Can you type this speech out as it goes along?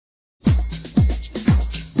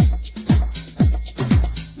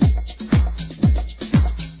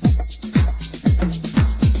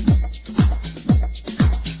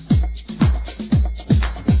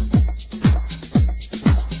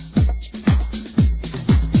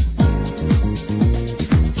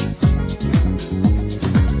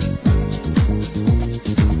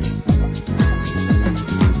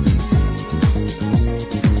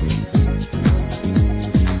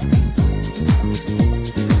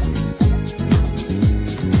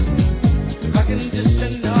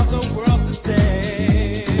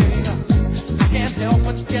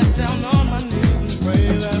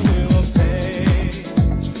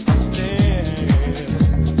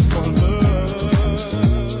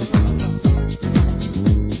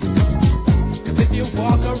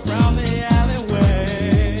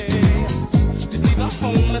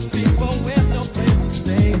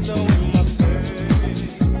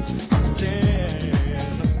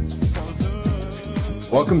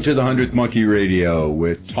Welcome to the 100th Monkey Radio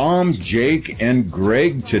with Tom, Jake, and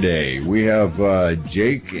Greg today. We have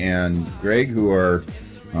Jake and Greg, who are,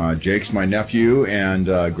 Jake's my nephew, and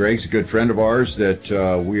Greg's a good friend of ours that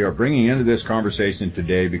we are bringing into this conversation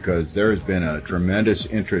today because there has been a tremendous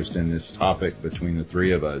interest in this topic between the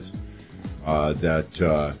three of us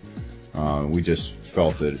that we just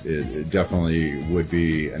felt that it definitely would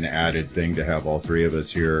be an added thing to have all three of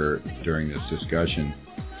us here during this discussion.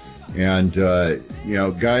 And you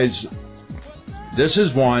know, guys, this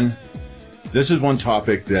is one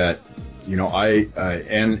topic that, you know,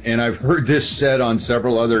 and I've heard this said on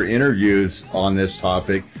several other interviews on this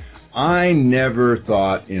topic. I never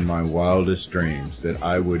thought in my wildest dreams that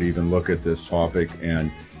I would even look at this topic and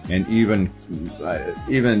even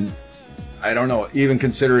I don't know, even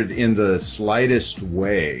consider it in the slightest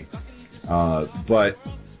way. But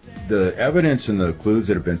the evidence and the clues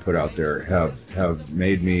that have been put out there have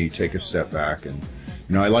made me take a step back. And,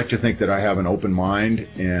 you know, I like to think that I have an open mind,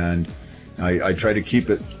 and I try to keep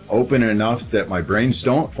it open enough that my brains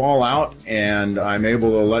don't fall out, and I'm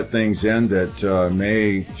able to let things in that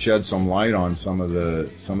may shed some light on some of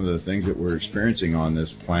the things that we're experiencing on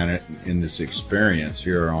this planet, in this experience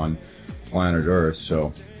here on planet Earth.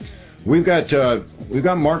 So we've got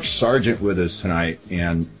Mark Sargent with us tonight,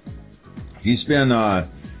 and he's been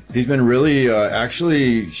really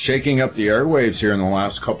actually shaking up the airwaves here in the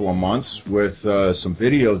last couple of months with some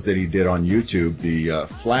videos that he did on YouTube, the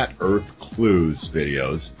Flat Earth Clues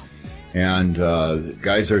videos. And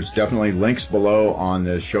guys, there's definitely links below on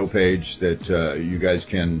the show page that you guys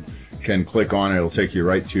can click on. It'll take you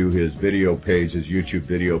right to his video page, his YouTube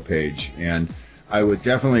video page. And I would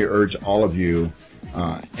definitely urge all of you,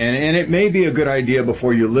 and it may be a good idea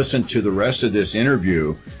before you listen to the rest of this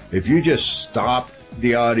interview, if you just stop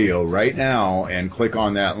the audio right now and click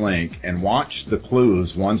on that link and watch the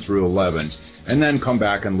clues 1 through 11, and then come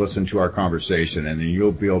back and listen to our conversation, and then you'll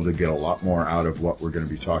be able to get a lot more out of what we're going to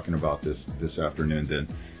be talking about this afternoon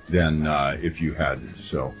than if you hadn't.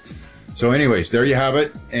 So anyways, there you have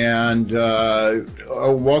it, and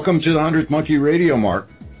welcome to the 100th Monkey Radio, Mark.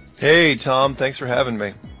 Hey Tom, thanks for having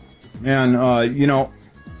me. Man, you know,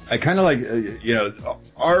 I kind of like, you know,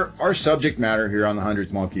 our subject matter here on the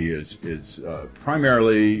 100th Monkey is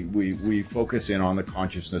primarily we focus in on the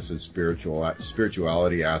consciousness and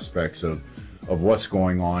spirituality aspects of what's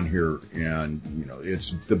going on here, and you know,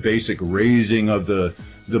 it's the basic raising of the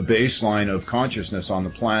baseline of consciousness on the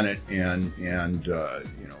planet, and you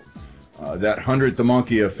know, that 100th the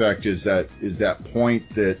monkey effect is that point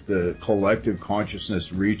that the collective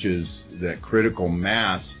consciousness reaches that critical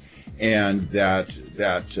mass. And that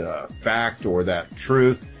fact or that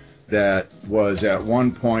truth that was at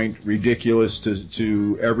one point ridiculous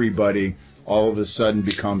to everybody, all of a sudden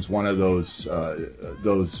becomes one of those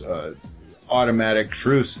automatic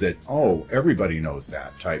truths that, oh, everybody knows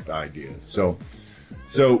that type idea. So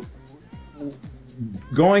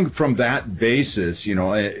going from that basis, you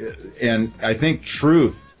know, and I think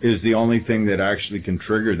truth is the only thing that actually can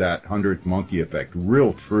trigger that 100th monkey effect,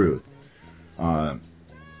 real truth.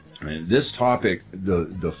 This topic,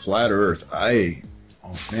 the flat Earth, oh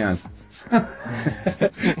man,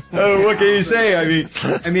 what can you say? I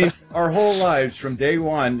mean, our whole lives from day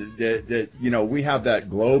one, that you know, we have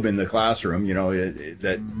that globe in the classroom. You know,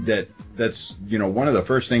 that's you know, one of the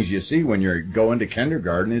first things you see when you're going to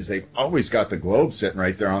kindergarten is they've always got the globe sitting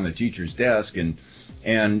right there on the teacher's desk, and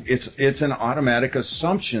it's an automatic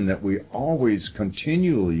assumption that we always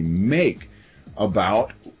continually make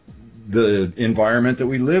about the environment that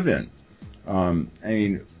we live in. I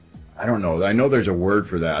mean, I don't know. I know there's a word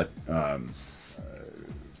for that.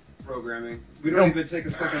 Programming. We don't even take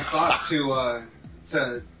a second thought to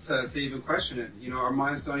even question it. You know, our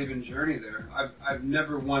minds don't even journey there. I've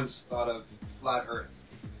never once thought of flat Earth.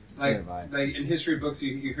 Like in history books,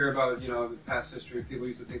 you hear about, you know, the past history. People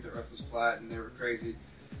used to think the Earth was flat and they were crazy.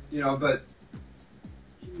 You know, but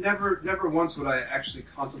never once would I actually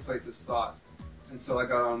contemplate this thought until I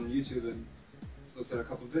got on YouTube and looked at a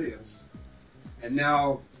couple of videos. And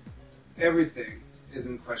now everything is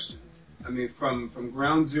in question. I mean, from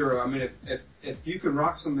ground zero, I mean, if you can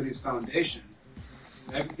rock somebody's foundation,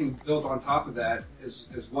 everything built on top of that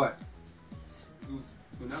is what? Who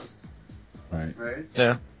knows? Right?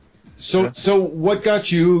 Yeah. So what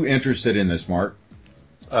got you interested in this, Mark?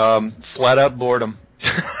 Flat out boredom.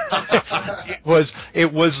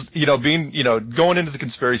 It was, you know, being, you know, going into the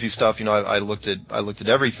conspiracy stuff, you know, I looked at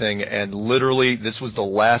everything, and literally this was the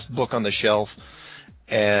last book on the shelf,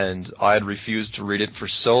 And I had refused to read it for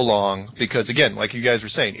so long because, again, like you guys were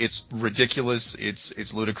saying, it's ridiculous,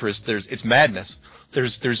 it's ludicrous, it's madness.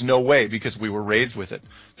 There's no way, because we were raised with it.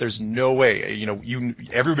 There's no way. You know,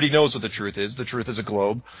 everybody knows what the truth is. The truth is a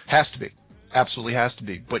globe. Has to be. Absolutely has to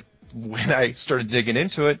be. But when I started digging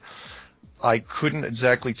into it, I couldn't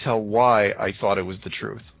exactly tell why I thought it was the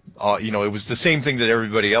truth. You know, it was the same thing that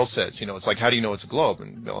everybody else says. You know, it's like, how do you know it's a globe?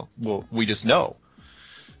 And, well, we just know.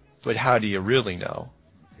 But how do you really know?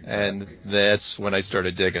 And that's when I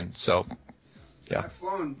started digging. So, yeah. I've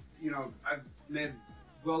flown, you know, I've made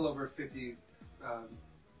well over 50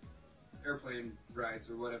 airplane rides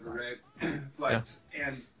or whatever, right? Flights. Yeah.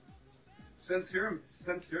 And since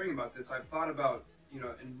hearing about this, I've thought about, you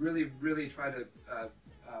know, and really try to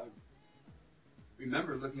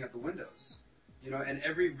remember looking at the windows. You know, and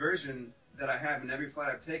every version that I have and every flight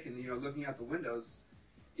I've taken, you know, looking out the windows,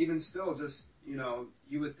 even still, just, you know,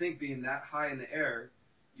 you would think being that high in the air,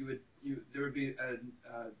 there would be a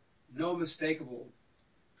no mistakable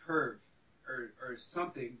curve or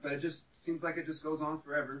something, but it just seems like it just goes on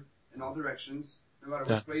forever in all directions, no matter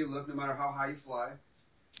which way you look, no matter how high you fly.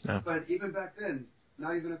 Yeah. But even back then,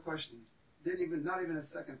 not even a question, not even a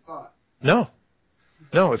second thought. No.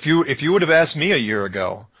 If you would have asked me a year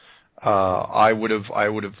ago, I would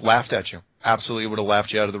have laughed at you. Absolutely would have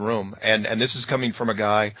laughed you out of the room. And this is coming from a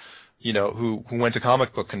guy, you know, who went to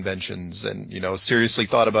comic book conventions and, you know, seriously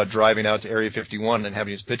thought about driving out to Area 51 and having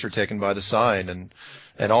his picture taken by the sign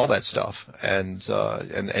and all that stuff. And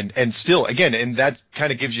still, again, and that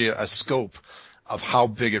kind of gives you a scope of how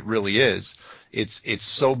big it really is. It's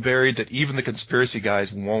so buried that even the conspiracy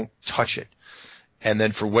guys won't touch it. And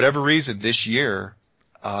then for whatever reason this year,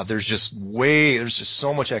 there's just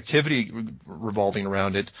so much activity revolving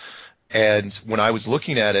around it. And when I was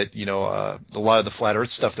looking at it, you know, a lot of the flat Earth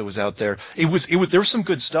stuff that was out there, there was some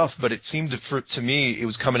good stuff, but it seemed to me it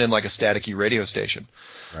was coming in like a staticky radio station.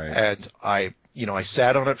 Right. And I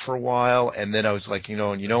sat on it for a while, and then I was like, you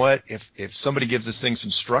know what? If somebody gives this thing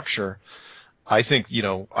some structure, I think, you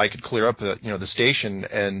know, I could clear up the station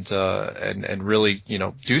and really, you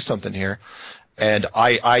know, do something here. And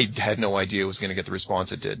I had no idea it was going to get the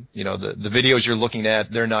response it did. You know, the videos you're looking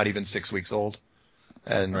at, they're not even 6 weeks old.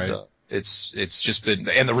 And right. It's just been,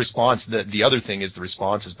 and the response, the other thing is the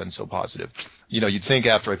response has been so positive. You know, you'd think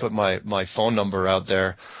after I put my phone number out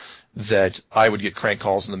there that I would get crank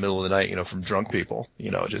calls in the middle of the night, you know, from drunk people,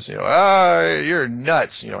 you know, just, you know, you're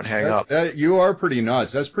nuts, you know, and hang up. You are pretty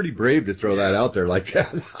nuts. That's pretty brave to throw that out there like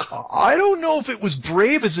that. I don't know if it was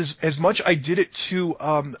brave as much I did it to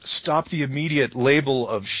stop the immediate label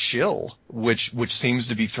of shill, which seems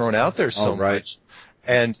to be thrown out there so much.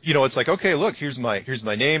 And, you know, it's like, okay, look, here's my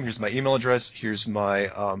name, here's my email address, here's my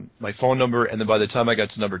phone number, and then by the time I got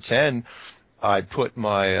to number 10, I put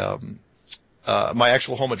my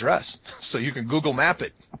actual home address, so you can Google Map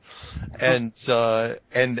it, and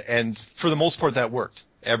for the most part that worked.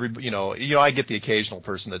 You know, I get the occasional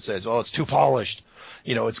person that says, "Oh, it's too polished,"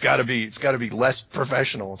 you know, it's got to be less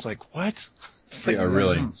professional. It's like, what? It's like, yeah,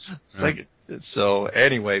 really. It's like. So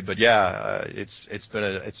anyway, but yeah, it's been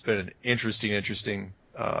an interesting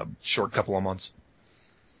short couple of months.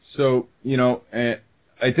 So, you know,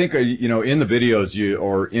 I think, you know, in the videos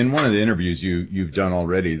or in one of the interviews you've done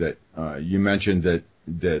already that you mentioned that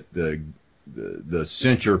the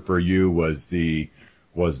cincher for you was the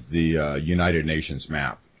United Nations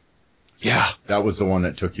map. Yeah, that was the one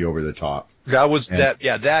that took you over the top. That was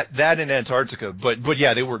that in Antarctica, but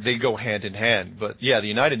yeah, they go hand in hand. But yeah, the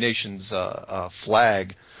United Nations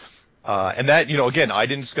flag, and that, you know, again, I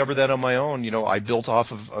didn't discover that on my own. You know, I built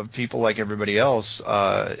off of people like everybody else,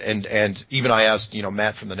 and even I asked, you know,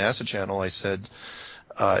 Matt from the NASA channel. I said,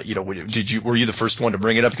 you know, were you the first one to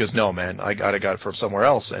bring it up? He goes, no, man, I got it from somewhere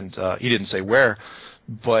else, and he didn't say where,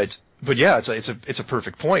 but yeah, it's a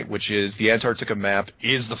perfect point, which is the Antarctica map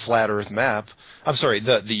is the flat Earth map. I'm sorry,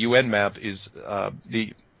 the UN map is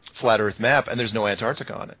the flat Earth map, and there's no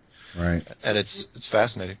Antarctica on it. Right. And it's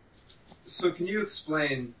fascinating. So can you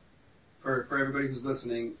explain for everybody who's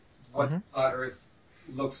listening what flat Earth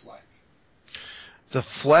looks like? The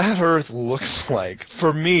flat Earth looks like,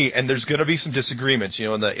 for me, and there's going to be some disagreements, you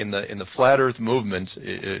know, in the flat Earth movement,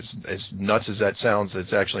 as nuts as that sounds,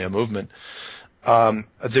 it's actually a movement.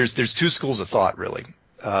 There's two schools of thought, really.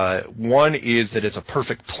 One is that it's a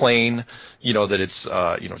perfect plane, you know, that it's,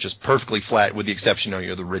 you know, just perfectly flat with the exception of, you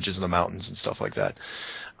know, the ridges and the mountains and stuff like that.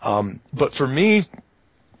 But for me,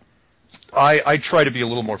 I try to be a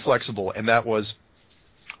little more flexible, and that was,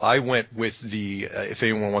 I went with the, if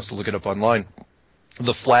anyone wants to look it up online,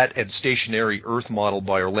 the flat and stationary Earth model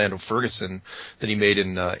by Orlando Ferguson that he made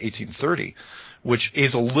in 1830, which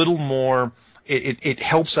is a little more. It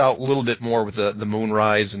helps out a little bit more with the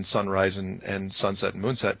moonrise and sunrise and sunset and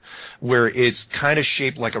moonset, where it's kind of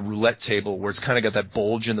shaped like a roulette table, where it's kind of got that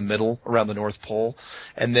bulge in the middle around the North Pole.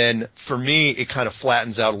 And then for me, it kind of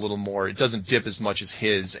flattens out a little more. It doesn't dip as much as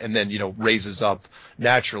his, and then, raises up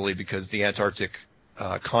naturally because the Antarctic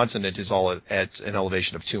continent is all at an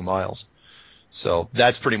elevation of 2 miles. So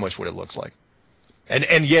that's pretty much what it looks like. And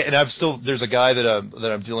there's a guy that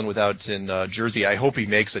I'm dealing with out in Jersey. I hope he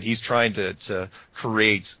makes it. He's trying to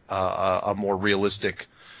create a more realistic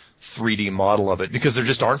 3D model of it, because there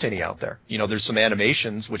just aren't any out there. There's some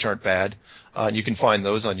animations which aren't bad, and you can find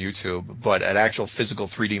those on YouTube, but an actual physical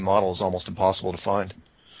 3D model is almost impossible to find.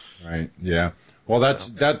 Right. Yeah. Well,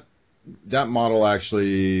 that model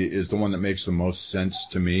actually is the one that makes the most sense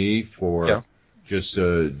to me for just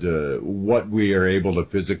what we are able to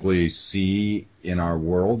physically see in our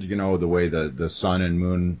world. The way the sun and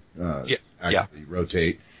moon actually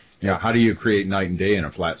rotate. How do you create night and day on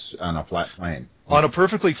a flat plane? On a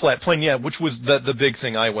perfectly flat plane, which was the big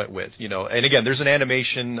thing I went with, And again, there's an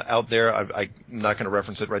animation out there. I'm not going to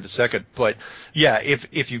reference it right this second, but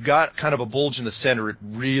if you've got kind of a bulge in the center, it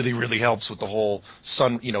really, really helps with the whole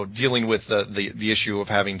sun, dealing with the issue of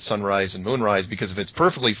having sunrise and moonrise, because if it's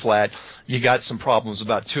perfectly flat, you got some problems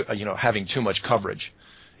about having too much coverage,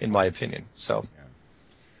 in my opinion. So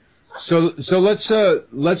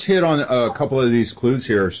let's hit on a couple of these clues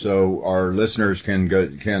here, so our listeners can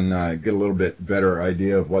get a little bit better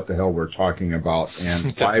idea of what the hell we're talking about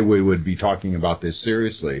and why we would be talking about this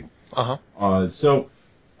seriously. How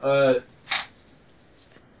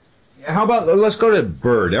about let's go to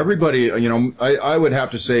Byrd. Everybody, I would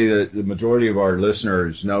have to say that the majority of our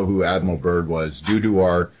listeners know who Admiral Byrd was due to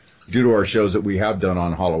our shows that we have done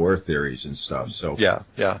on Hollow Earth theories and stuff. So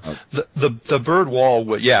the Byrd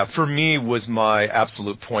Wall, for me was my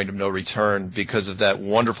absolute point of no return, because of that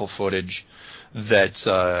wonderful footage that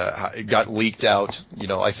got leaked out.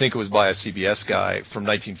 I think it was by a CBS guy from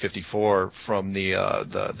 1954 from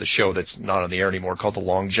the show that's not on the air anymore, called the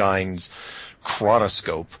Longines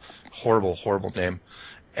Chronoscope. Horrible name.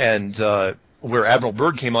 And where Admiral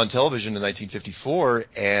Byrd came on television in 1954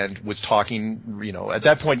 and was talking, at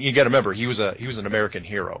that point, you got to remember, he was an American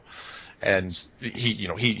hero, and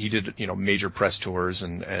he did major press tours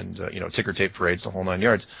and ticker tape parades, the whole 9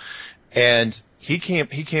 yards, and he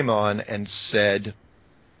came on and said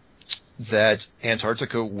that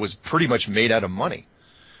Antarctica was pretty much made out of money.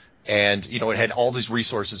 And it had all these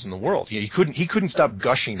resources in the world. He couldn't stop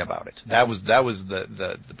gushing about it. That was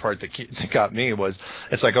the part that got me. Was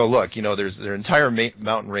it's like, oh look, there's their entire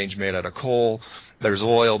mountain range made out of coal. There's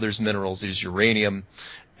oil, there's minerals, there's uranium,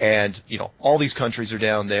 and all these countries are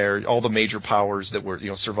down there. All the major powers that were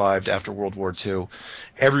survived after World War II.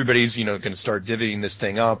 Everybody's going to start divvying this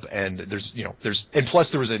thing up, and there's and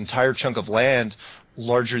plus there was an entire chunk of land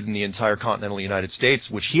larger than the entire continental United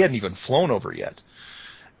States, which he hadn't even flown over yet.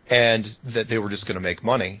 And that they were just going to make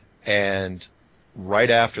money. And right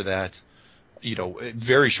after that,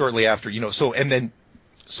 very shortly after, so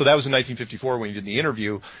that was in 1954 when he did the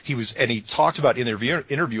interview. He talked about in the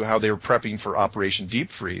interview how they were prepping for Operation Deep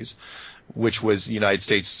Freeze, which was the United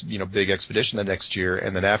States, big expedition the next year.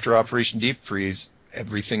 And then after Operation Deep Freeze,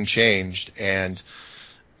 everything changed. And,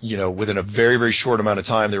 within a very, very short amount of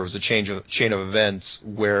time, there was a chain of events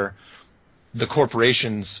where the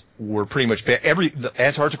corporations were pretty much the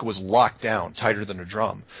Antarctica was locked down tighter than a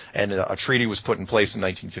drum, and a treaty was put in place in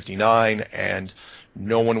 1959, and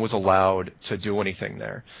no one was allowed to do anything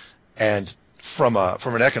there. And from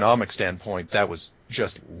an economic standpoint, that was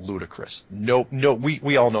just ludicrous.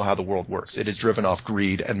 We all know how the world works. It is driven off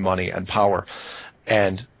greed and money and power,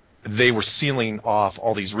 and they were sealing off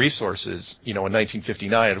all these resources, in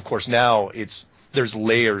 1959. And of course now there's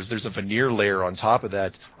layers. There's a veneer layer on top of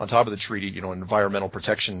that, on top of the treaty, Environmental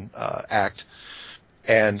Protection Act,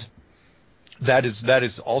 and that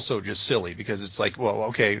is also just silly, because it's like, well,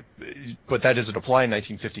 okay, but that doesn't apply in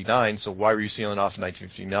 1959. So why were you sealing off in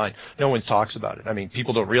 1959? No one talks about it. I mean,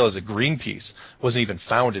 people don't realize that Greenpeace wasn't even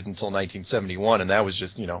founded until 1971, and that was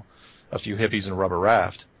just a few hippies in a rubber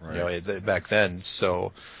raft, back then.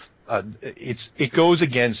 So. It goes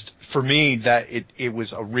against, for me, that it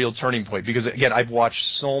was a real turning point, because again, I've watched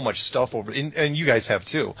so much stuff and you guys have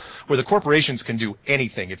too, where the corporations can do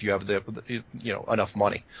anything if you have enough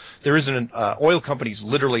money. There isn't oil companies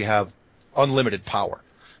literally have unlimited power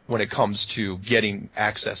when it comes to getting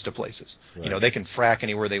access to places. Right. They can frack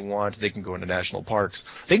anywhere they want. They can go into national parks.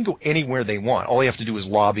 They can go anywhere they want. All they have to do is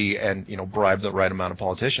lobby and bribe the right amount of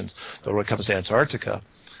politicians. But when it comes to Antarctica,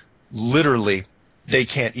 literally, they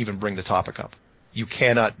can't even bring the topic up. They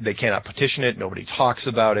cannot petition it. Nobody talks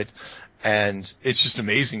about it. And it's just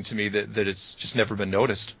amazing to me that it's just never been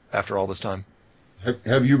noticed after all this time.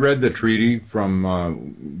 Have you read the treaty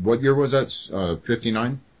from, what year was that,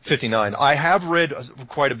 59? 59. I have read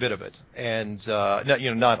quite a bit of it, and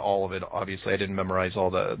not all of it. Obviously, I didn't memorize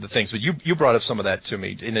all the things, but you brought up some of that to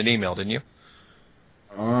me in an email, didn't you?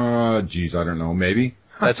 Geez, I don't know, maybe.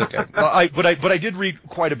 That's okay. But I did read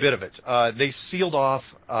quite a bit of it. They sealed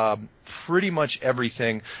off pretty much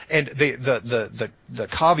everything, and the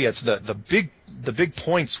caveats, the big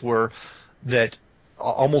points were that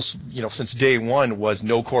almost since day one was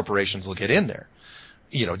no corporations will get in there.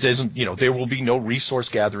 There will be no resource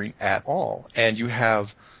gathering at all, and you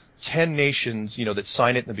have 10 nations that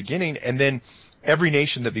sign it in the beginning, and then every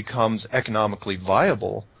nation that becomes economically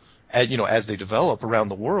viable, as they develop around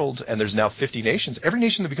the world, and there's now 50 nations, every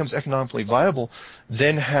nation that becomes economically viable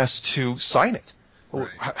then has to sign it.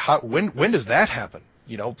 Right. When does that happen?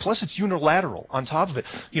 Plus it's unilateral on top of it.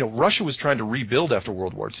 Russia was trying to rebuild after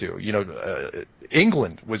World War II.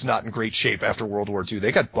 England was not in great shape after World War II.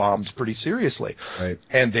 They got bombed pretty seriously. Right.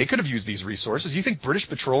 And they could have used these resources. You think British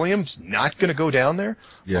Petroleum's not going to go down there?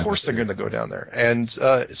 Yeah. Of course they're going to go down there. And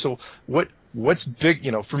so what's big,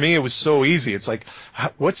 for me it was so easy. It's like,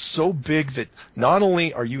 what's so big that not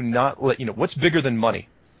only are you not, what's bigger than money?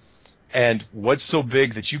 And what's so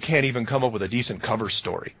big that you can't even come up with a decent cover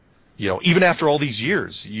story? Even after all these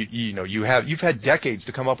years, you've had decades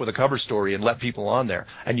to come up with a cover story and let people on there,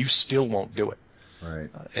 and you still won't do it. Right.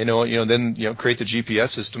 Then create the GPS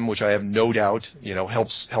system, which I have no doubt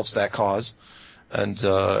helps that cause, and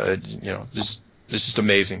just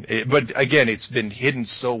amazing. But again, it's been hidden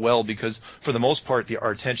so well because for the most part,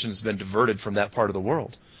 our attention has been diverted from that part of the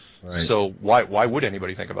world. Right. So why would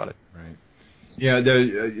anybody think about it? Right. Yeah.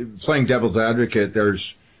 Playing devil's advocate,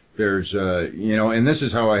 there's and this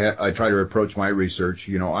is how I try to approach my research.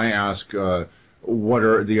 I ask, what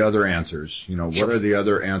are the other answers? What are the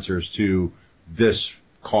other answers to this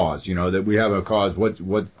cause? That we have a cause.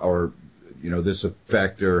 What are, this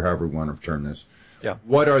effect, or however we want to term this. Yeah.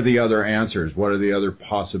 What are the other answers? What are the other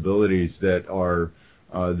possibilities that are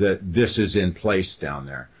that this is in place down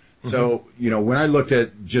there? Mm-hmm. So when I looked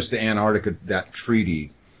at just the Antarctica, that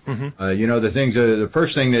treaty. Mm-hmm. The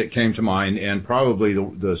first thing that came to mind, and probably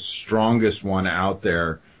the strongest one out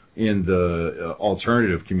there in the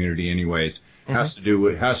alternative community, anyways,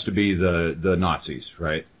 mm-hmm. has to be the Nazis,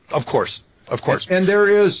 right? Of course. And there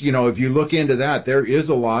is, if you look into that, there is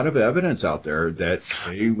a lot of evidence out there that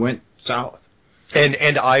they went south.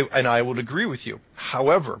 And I would agree with you.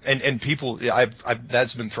 However, and people,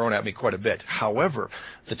 that's been thrown at me quite a bit. However,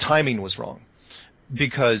 the timing was wrong,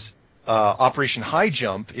 because Operation High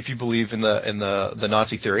Jump, if you believe in the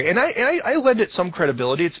Nazi theory, and I lend it some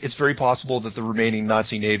credibility. It's very possible that the remaining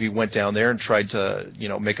Nazi Navy went down there and tried to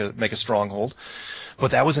make a stronghold,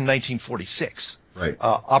 but that was in 1946. Right.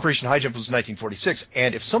 Operation High Jump was 1946,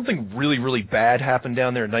 and if something really, really bad happened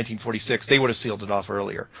down there in 1946, they would have sealed it off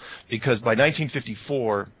earlier, because by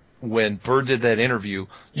 1954, when Byrd did that interview,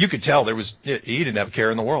 you could tell he didn't have a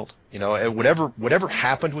care in the world. Whatever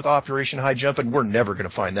happened with Operation High Jump, and we're never going to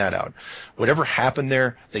find that out. Whatever happened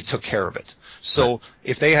there, they took care of it. So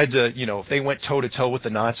if they had to, if they went toe to toe with the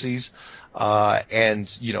Nazis,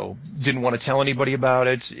 and didn't want to tell anybody about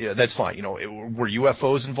it, that's fine. Were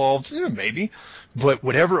UFOs involved? Yeah, maybe. But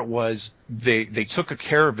whatever it was, they took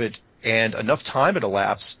care of it, and enough time had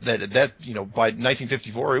elapsed that by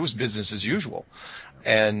 1954 it was business as usual.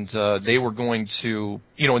 And they were going to,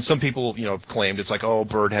 and some people, have claimed it's like, oh,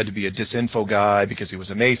 Byrd had to be a disinfo guy because he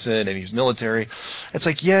was a Mason and he's military. It's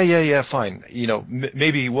like, yeah, fine.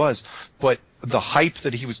 Maybe he was. But the hype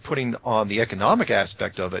that he was putting on the economic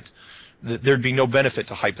aspect of it, there'd be no benefit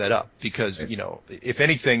to hype that up, because, if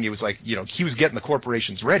anything, it was like, he was getting the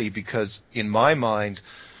corporations ready, because in my mind,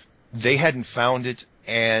 they hadn't found it.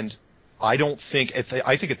 And I think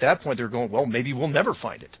at that point they're going, well, maybe we'll never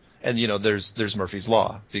find it. And there's Murphy's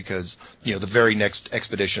Law, because the very next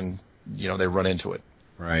expedition, they run into it.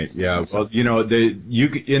 Right. Yeah. Well,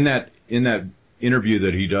 in that interview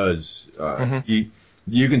that he does, mm-hmm.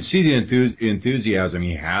 You can see the enthusiasm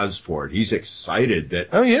he has for it. He's excited that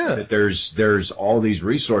that there's all these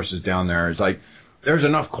resources down there. It's like there's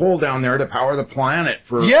enough coal down there to power the planet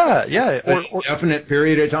for a definite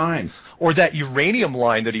period of time. Or that uranium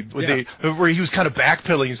line that where he was kind of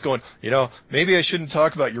backpedaling. He's going, maybe I shouldn't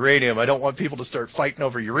talk about uranium. I don't want people to start fighting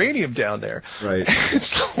over uranium down there. Right.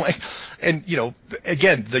 It's like, and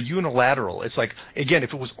again, the unilateral. It's like, again,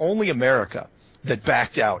 if it was only America that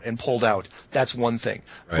backed out and pulled out, that's one thing.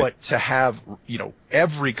 Right. But to have,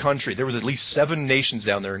 every country, there was at least 7 nations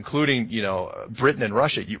down there, including, Britain and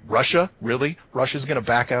Russia. Russia? Really? Russia's going to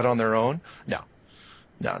back out on their own? No.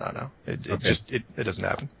 No. It doesn't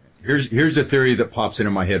happen. Here's a theory that pops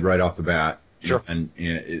into my head right off the bat. Sure. And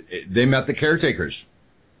they met the caretakers.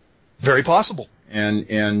 Very possible. And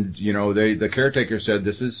the caretaker said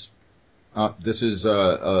this is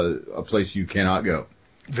a place you cannot go.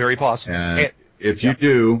 Very possible. And if you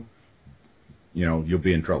do, you'll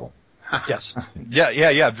be in trouble. Yes.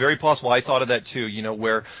 Yeah. Very possible. I thought of that too.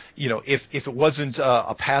 Where if it wasn't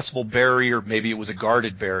a passable barrier, maybe it was a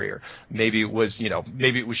guarded barrier. Maybe it was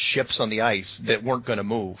ships on the ice that weren't going to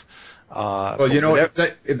move.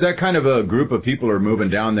 If that kind of a group of people are moving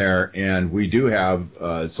down there, and we do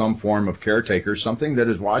have some form of caretaker, something that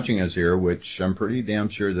is watching us here, which I'm pretty damn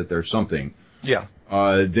sure that there's something. Yeah.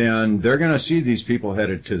 Then they're going to see these people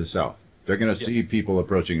headed to the south. They're going to see people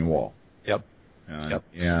approaching the wall. Yep.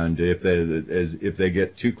 And if they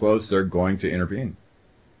get too close, they're going to intervene.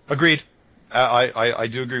 Agreed. I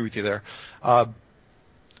do agree with you there. And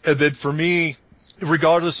then for me,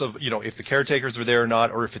 regardless of if the caretakers are there or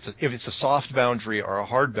not, or if it's a soft boundary or a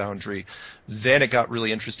hard boundary, then it got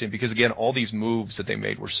really interesting because again, all these moves that they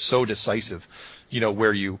made were so decisive.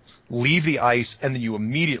 Where you leave the ice and then you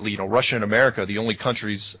immediately, Russia and America, the only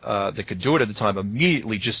countries that could do it at the time,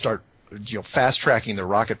 immediately just start fast tracking their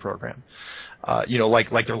rocket program.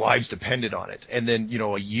 Like their lives depended on it. And then,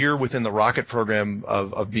 a year within the rocket program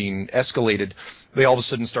of being escalated, they all of a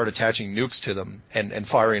sudden start attaching nukes to them and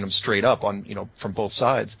firing them straight up on, from both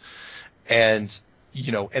sides. And,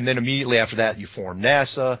 and then immediately after that, you form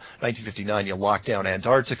NASA. 1959, you lock down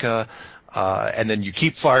Antarctica. And then you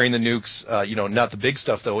keep firing the nukes, not the big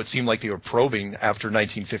stuff though. It seemed like they were probing after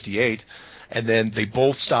 1958. And then they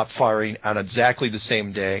both stopped firing on exactly the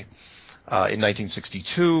same day. In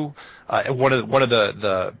 1962, one of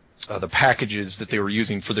the packages that they were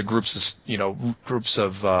using for the groups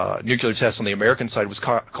of nuclear tests on the American side was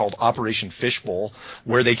called Operation Fishbowl.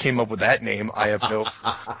 Where they came up with that name, I have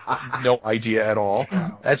no idea at all.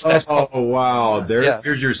 That's wow!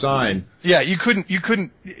 Here's your sign. Yeah, you couldn't.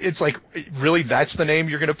 It's like, really, that's the name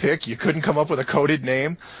you're going to pick? You couldn't come up with a coded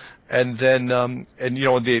name. And then,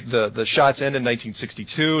 the shots end in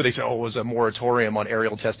 1962. They said, it was a moratorium on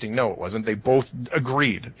aerial testing. No, it wasn't. They both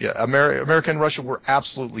agreed. Yeah, America and Russia were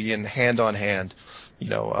absolutely in hand on hand,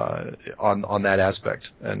 on that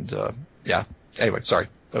aspect. And, anyway, sorry.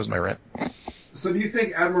 That was my rant. So do you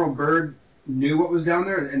think Admiral Byrd knew what was down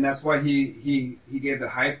there, and that's why he gave the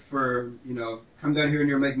hype for, come down here and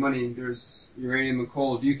you'll make money, there's uranium and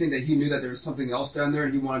coal? Do you think that he knew that there was something else down there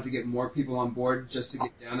and he wanted to get more people on board just to get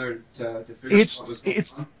down there to figure out what was going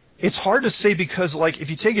on? It's hard to say because, if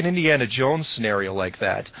you take an Indiana Jones scenario like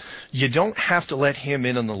that, you don't have to let him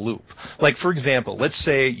in on the loop. Like, for example, let's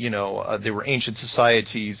say, there were ancient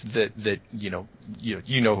societies that you know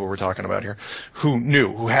who we're talking about here,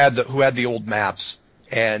 who had the old maps.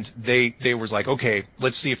 And they was like, okay,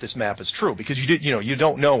 let's see if this map is true, because you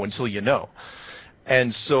don't know until you know.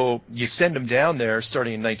 And so you send them down there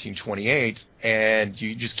starting in 1928, and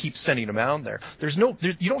you just keep sending them out there.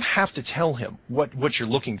 You don't have to tell him what you're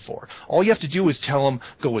looking for. All you have to do is tell him,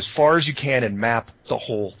 go as far as you can and map the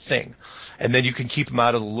whole thing. And then you can keep him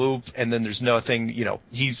out of the loop, and then there's nothing,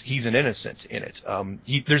 he's an innocent in it.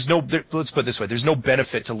 Let's put it this way, there's no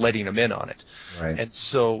benefit to letting him in on it. Right. And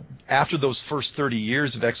so after those first 30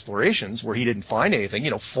 years of explorations where he didn't find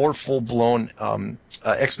anything, 4 full-blown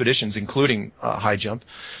expeditions, including high jump,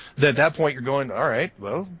 then at that point you're going, all right,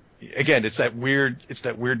 well, again, it's that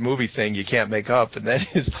weird movie thing you can't make up, and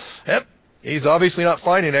that is, he's obviously not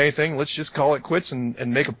finding anything. Let's just call it quits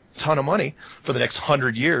and make a ton of money for the next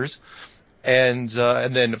 100 years. And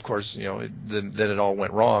then, of course, then it all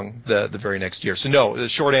went wrong the very next year. So no, the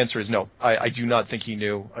short answer is no. I do not think he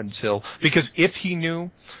knew because if he knew,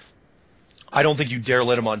 I don't think you dare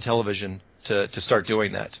let him on television to start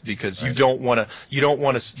doing that, because you don't want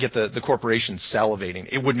to get the corporation salivating.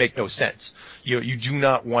 It would make no sense. You do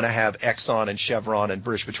not want to have Exxon and Chevron and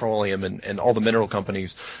British Petroleum and all the mineral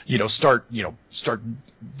companies, start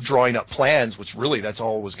drawing up plans, which really that's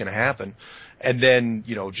all was going to happen. And then,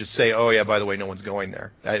 just say, oh yeah, by the way, no one's going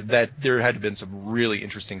there. That there had to have been some really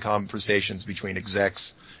interesting conversations between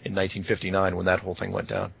execs in 1959 when that whole thing went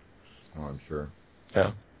down. Oh, I'm sure.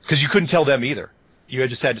 Yeah. Because you couldn't tell them either. You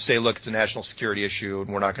just had to say, look, it's a national security issue,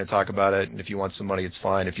 and we're not going to talk about it. And if you want some money, it's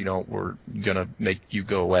fine. If you don't, we're going to make you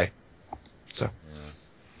go away. So. Yeah.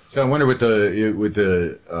 So I wonder with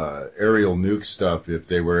the aerial nuke stuff, if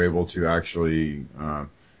they were able to actually,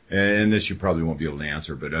 And this you probably won't be able to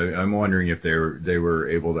answer, but I'm wondering if they were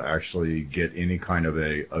able to actually get any kind of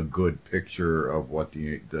a good picture of what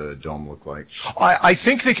the dome looked like. I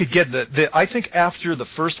think they could get I think after the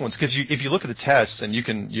first ones, because if you look at the tests, and you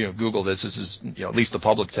can Google this is at least the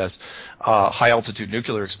public test, high altitude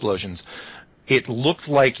nuclear explosions, it looked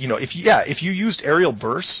like if you used aerial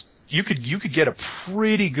bursts, you could get a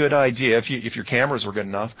pretty good idea if your cameras were good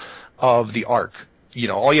enough of the arc.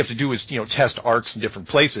 All you have to do is, test arcs in different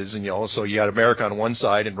places, and, so you got America on one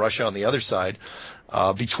side and Russia on the other side.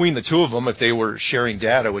 Between the two of them, if they were sharing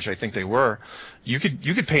data, which I think they were, you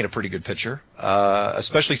could paint a pretty good picture,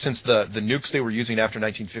 especially since the nukes they were using after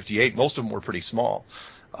 1958, most of them were pretty small,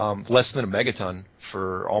 less than a megaton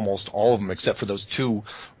for almost all of them, except for those two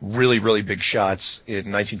really, really big shots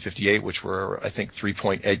in 1958, which were, I think,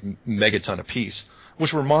 3.8 megaton apiece,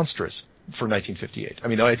 which were monstrous for 1958. I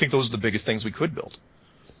mean, I think those are the biggest things we could build.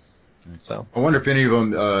 So I wonder if any of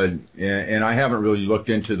them, and I haven't really looked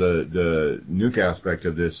into the nuke aspect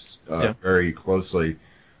of this very closely,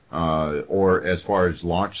 or as far as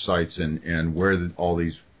launch sites and where all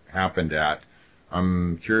these happened at.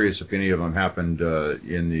 I'm curious if any of them happened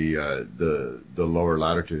in the lower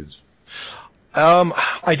latitudes.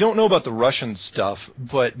 I don't know about the Russian stuff,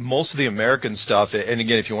 but most of the American stuff, and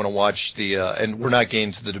again, if you want to watch and we're not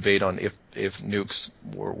getting to the debate on if nukes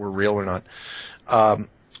were real or not,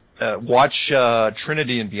 watch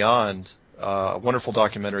Trinity and Beyond, a wonderful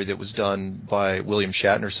documentary that was done by William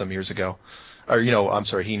Shatner some years ago. Or, I'm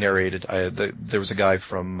sorry, he narrated. There was a guy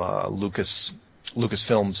from Lucasfilms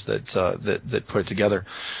that put it together.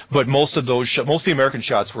 But most of most of the American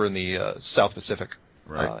shots were in the South Pacific.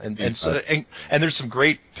 Right. And there's some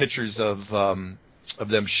great pictures of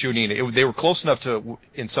them shooting. They were close enough to,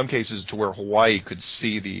 in some cases, to where Hawaii could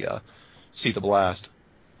see the blast.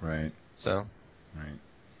 Right. So.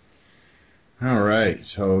 Right. All right.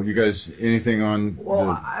 So you guys, anything on? Well,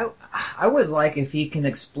 I would like if you can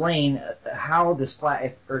explain how this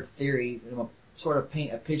flat Earth theory, sort of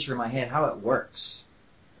paint a picture in my head how it works.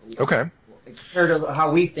 Okay. Compared to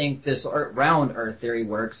how we think this round Earth theory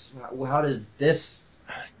works, how does this?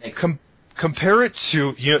 Compare it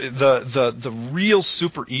to the real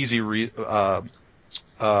super easy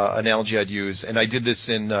analogy I'd use, and I did this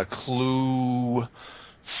in Clue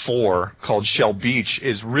 4 called Shell Beach,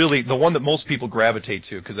 is really the one that most people gravitate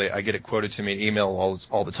to because I get it quoted to me in email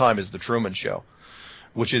all the time, is the Truman Show,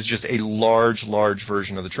 which is just a large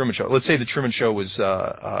version of the Truman Show. Let's say the Truman Show was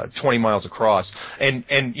 20 miles across, and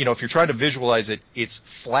if you're trying to visualize it, it's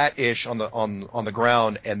flat-ish on the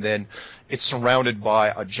ground, and then it's surrounded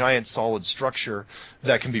by a giant solid structure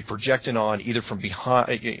that can be projected on either from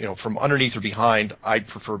behind, from underneath or behind. I'd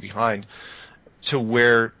prefer behind, to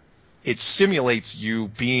where it simulates you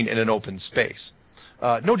being in an open space.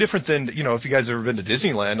 No different than, if you guys have ever been to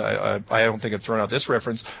Disneyland, I don't think I've thrown out this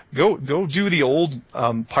reference. Go do the old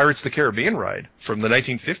Pirates of the Caribbean ride from the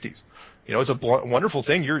 1950s. It's a wonderful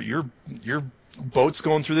thing. Your boat's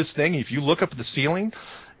going through this thing. If you look up at the ceiling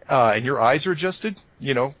and your eyes are adjusted,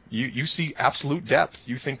 you see absolute depth.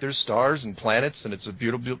 You think there's stars and planets, and it's a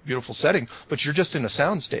beautiful setting, but you're just in a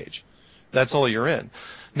sound stage. That's all you're in.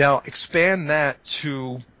 Now expand that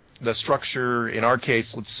to the structure, in our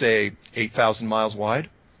case, let's say 8,000 miles wide.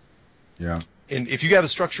 Yeah. And if you have a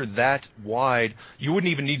structure that wide, you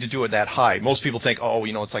wouldn't even need to do it that high. Most people think,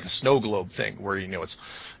 it's like a snow globe thing where,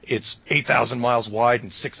 it's 8,000 miles wide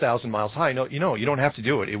and 6,000 miles high. No, you don't have to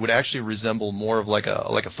do it. It would actually resemble more of like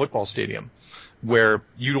a football stadium, where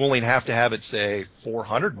you'd only have to have it, say,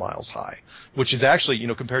 400 miles high, which is actually,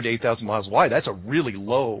 compared to 8,000 miles wide, that's a really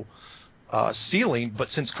low ceiling. But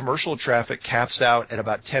since commercial traffic caps out at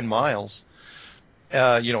about 10 miles,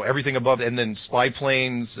 everything above, and then spy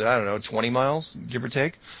planes, 20 miles, give or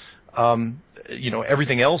take,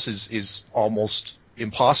 everything else is almost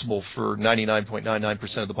impossible for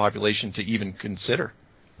 99.99% of the population to even consider.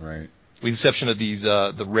 Right. With the exception of these,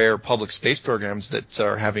 the rare public space programs that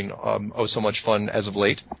are having so much fun as of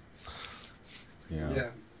late.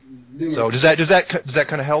 Yeah. So does that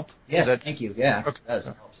kind of help? Yes, thank you. Yeah, okay. That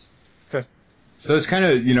helps. Okay. So it's kind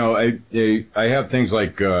of, I have things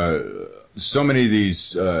like so many of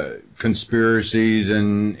these conspiracies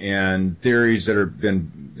and theories that have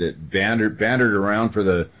been bantered around for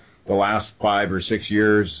the last 5 or 6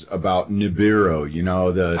 years about Nibiru,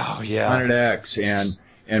 Planet X,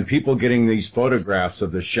 and people getting these photographs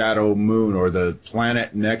of the shadow moon or the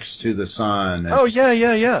planet next to the sun. And,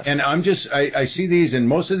 yeah. And I see these, and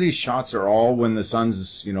most of these shots are all when the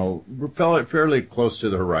sun's, fairly close to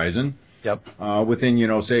the horizon. Yep. Within,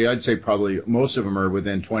 I'd say probably most of them are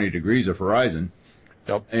within 20 degrees of horizon.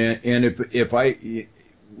 Yep. And if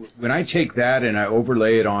when I take that and I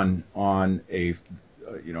overlay it on a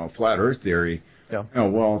flat Earth theory,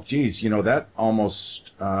 well, geez, that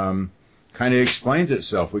almost kind of explains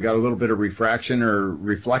itself. We got a little bit of refraction or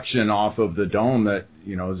reflection off of the dome that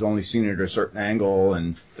is only seen at a certain angle,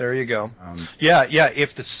 and there you go. Yeah.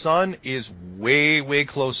 If the sun is way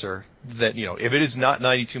closer than if it is not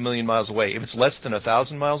 92 million miles away, if it's less than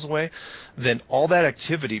 1,000 miles away, then all that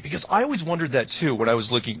activity. Because I always wondered that too when I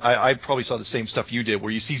was looking. I probably saw the same stuff you did,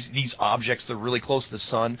 where you see these objects that are really close to the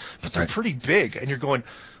sun, but they're pretty big, and you're going,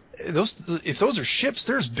 if those are ships,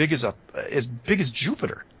 they're as big as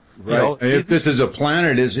Jupiter. Right. If this is a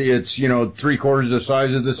planet, it's 3/4 the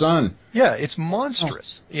size of the sun. Yeah, it's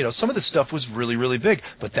monstrous. Some of the stuff was really big,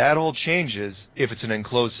 but that all changes if it's an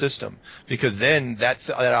enclosed system, because then that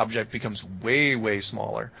object becomes way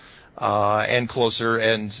smaller and closer,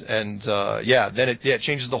 and then it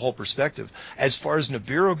changes the whole perspective. As far as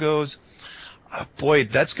Nibiru goes, boy,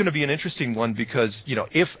 that's going to be an interesting one, because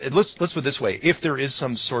let's put it this way: if there is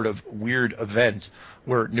some sort of weird event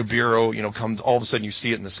where Nibiru comes, all of a sudden you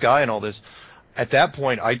see it in the sky and all this, at that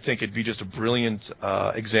point I think it'd be just a brilliant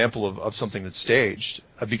example of something that's staged,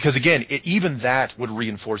 because again, even that would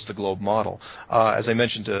reinforce the globe model. As I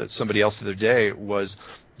mentioned to somebody else the other day, was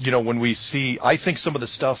when we see, I think some of the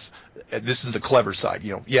stuff, this is the clever side.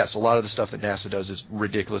 Yes, a lot of the stuff that NASA does is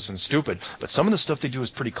ridiculous and stupid, but some of the stuff they do is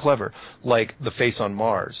pretty clever, like the face on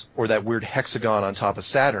Mars, or that weird hexagon on top of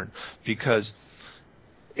Saturn, because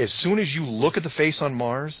as soon as you look at the face on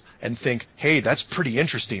Mars and think, hey, that's pretty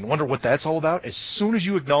interesting, wonder what that's all about, as soon as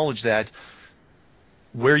you acknowledge that,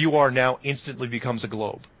 where you are now instantly becomes a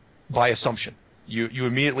globe, by assumption. You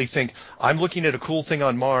immediately think, I'm looking at a cool thing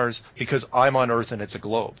on Mars because I'm on Earth and it's a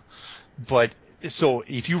globe. But so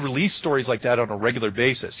if you release stories like that on a regular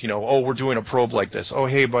basis, we're doing a probe like this. Oh,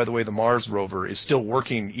 hey, by the way, the Mars rover is still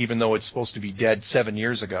working even though it's supposed to be dead 7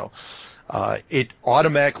 years ago. It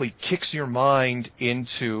automatically kicks your mind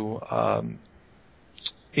into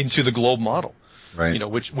the globe model. Right.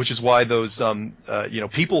 Which is why those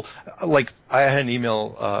people, like, I had an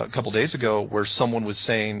email a couple days ago where someone was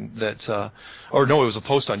saying that, it was a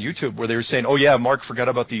post on YouTube where they were saying, oh yeah, Mark forgot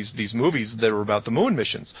about these movies that were about the moon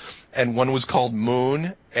missions, and one was called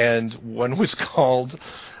Moon, and one was called,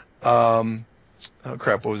 what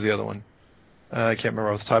was the other one? I can't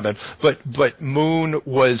remember off the top of my head, but Moon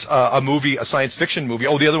was a movie, a science fiction movie.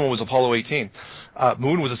 Oh, the other one was Apollo 18.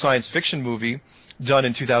 Moon was a science fiction movie done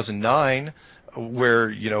in 2009.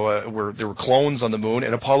 Where there were clones on the moon,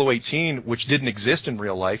 and Apollo 18, which didn't exist in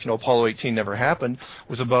real life, Apollo 18 never happened,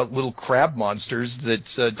 was about little crab monsters that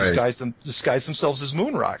disguise themselves as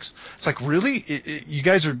moon rocks. It's like, really, you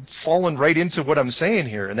guys are falling right into what I'm saying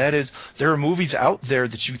here, and that is, there are movies out there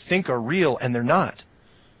that you think are real and they're not.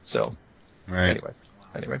 So, anyway.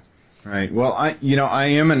 Right. Well, I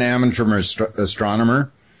am an amateur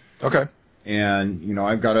astronomer. Okay. And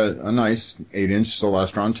I've got a nice 8-inch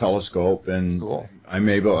Celestron telescope, and cool. I've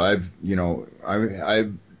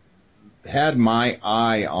had my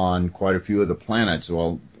eye on quite a few of the planets.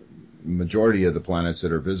 Well, majority of the planets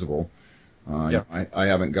that are visible. Yeah. I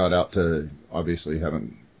haven't got out to, obviously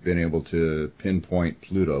haven't been able to pinpoint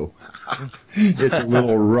Pluto. It's a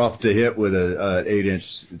little rough to hit with a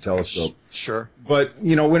 8-inch telescope. Sure. But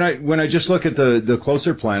when I just look at the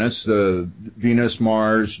closer planets, the Venus,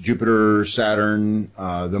 Mars, Jupiter, Saturn,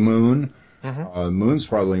 the Moon. Mm-hmm. Moon's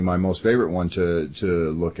probably my most favorite one to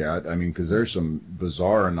look at. I mean, because there's some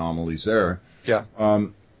bizarre anomalies there. Yeah.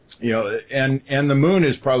 And the Moon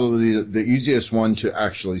is probably the easiest one to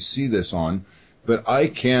actually see this on, but I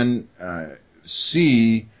can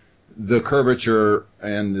see the curvature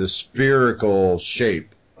and the spherical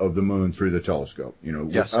shape of the Moon through the telescope.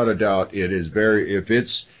 Yes. Without a doubt, it is very. If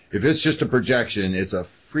it's just a projection, it's a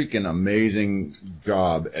freaking amazing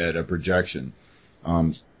job at a projection.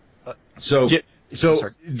 Looking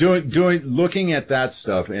at that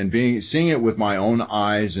stuff and seeing it with my own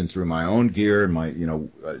eyes and through my own gear and my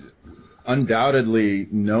undoubtedly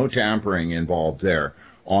no tampering involved there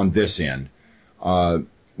on this end.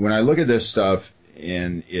 When I look at this stuff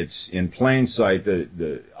and it's in plain sight,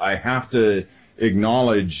 I have to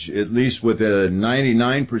acknowledge, at least with a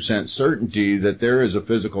 99% certainty, that there is a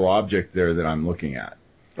physical object there that I'm looking at.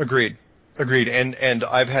 Agreed. And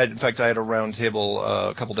I had a round table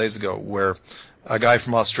a couple days ago where a guy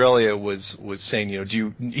from Australia was saying,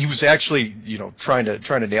 he was actually, trying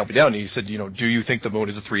to nail me down. He said, do you think the Moon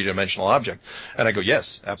is a 3-dimensional object? And I go,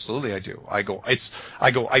 yes, absolutely I do. I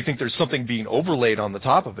think there's something being overlaid on the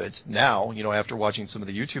top of it now, after watching some of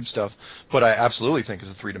the YouTube stuff, but I absolutely think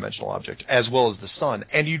it's a 3-dimensional object, as well as the sun.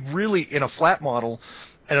 And you'd really, in a flat model,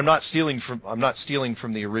 and I'm not stealing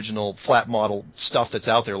from the original flat model stuff that's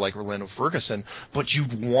out there like Orlando Ferguson, but you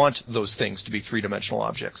want those things to be three-dimensional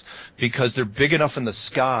objects because they're big enough in the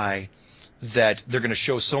sky that they're going to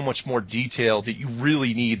show so much more detail that you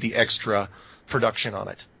really need the extra production on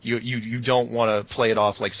it. You don't want to play it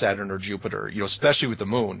off like Saturn or Jupiter, especially with the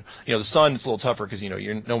moon. The sun, it's a little tougher because,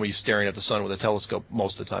 nobody's staring at the sun with a telescope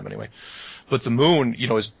most of the time anyway. But the moon,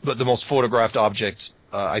 is the most photographed object,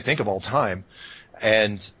 I think, of all time.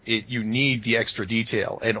 And you need the extra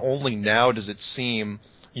detail. And only now does it seem,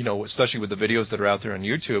 especially with the videos that are out there on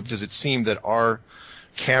YouTube, does it seem that our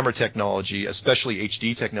camera technology, especially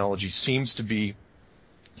HD technology, seems to be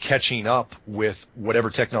catching up with whatever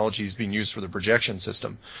technology is being used for the projection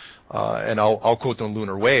system. And I'll quote the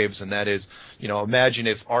lunar waves, and that is, imagine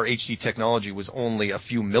if our HD technology was only a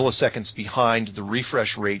few milliseconds behind the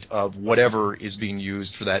refresh rate of whatever is being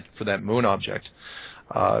used for that moon object,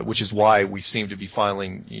 which is why we seem to be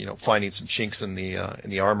finding some chinks in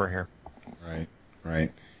the armor here.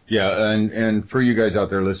 Right. Yeah, and for you guys out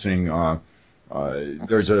there listening,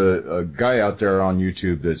 there's a guy out there on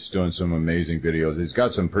YouTube that's doing some amazing videos. He's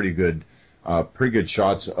got some pretty good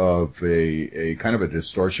shots of a kind of a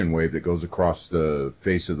distortion wave that goes across the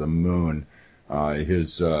face of the moon.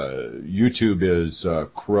 His YouTube is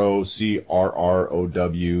Crow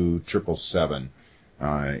CRROW777,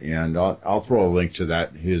 and I'll throw a link to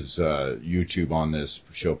his YouTube on this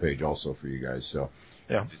show page also for you guys. So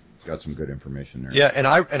yeah. Got some good information there. Yeah, and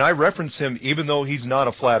I reference him even though he's not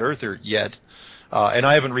a flat earther yet, and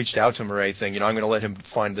I haven't reached out to him or anything. I'm going to let him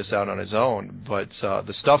find this out on his own. But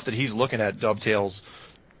the stuff that he's looking at dovetails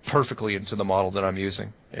perfectly into the model that I'm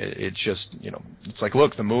using. It just, it's like,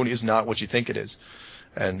 look, the moon is not what you think it is,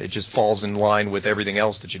 and it just falls in line with everything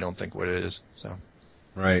else that you don't think what it is. So.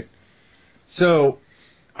 Right. So,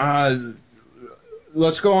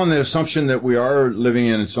 let's go on the assumption that we are living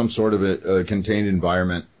in some sort of a contained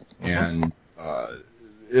environment. And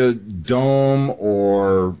dome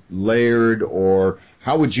or layered, or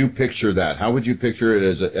how would you picture that? How would you picture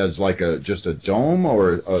it as like just a dome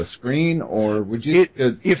or a screen, or would you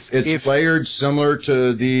if it's layered similar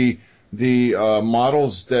to the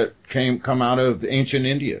models that come out of ancient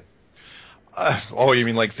India? You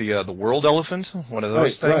mean like the world elephant, one of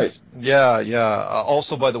those things? Right. Yeah.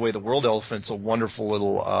 Also, by the way, the world elephant's a wonderful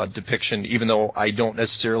little depiction. Even though I don't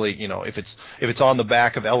necessarily, if it's on the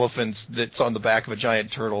back of elephants, that's on the back of a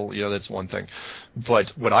giant turtle, that's one thing. But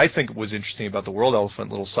what I think was interesting about the world elephant,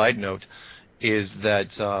 little side note, is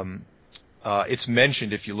that it's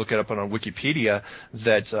mentioned, if you look it up on Wikipedia,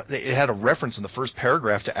 that it had a reference in the first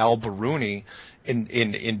paragraph to Al-Biruni. In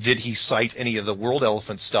did he cite any of the world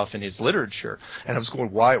elephant stuff in his literature? And I was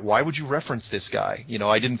going, why would you reference this guy?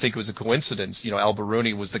 I didn't think it was a coincidence.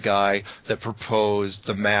 Al-Biruni was the guy that proposed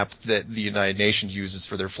the map that the United Nations uses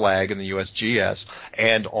for their flag and the USGS,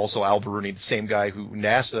 and also Al-Biruni, the same guy who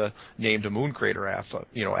NASA named a moon crater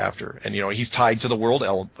after. And he's tied to the world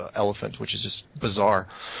elephant, which is just bizarre.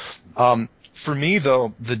 For me,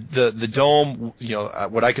 though, the dome,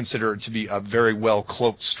 what I consider to be a very well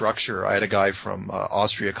cloaked structure. I had a guy from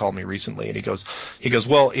Austria call me recently, and he goes,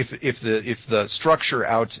 well, if the structure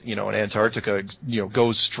out, in Antarctica,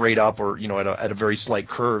 goes straight up, or at a very slight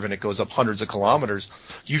curve, and it goes up hundreds of kilometers,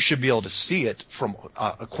 you should be able to see it from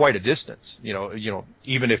quite a distance.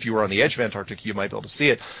 Even if you were on the edge of Antarctica, you might be able to see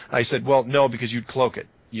it. I said, well, no, because you'd cloak it.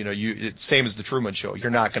 It's same as the Truman Show. You're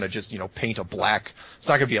not going to just, paint a black. It's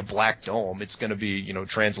not going to be a black dome. It's going to be,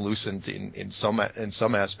 translucent in some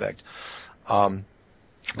aspect. But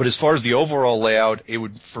as far as the overall layout,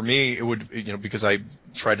 for me, because I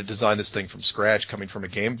tried to design this thing from scratch, coming from a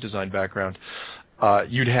game design background,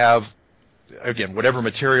 you'd have, again, whatever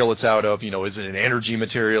material it's out of. Is it an energy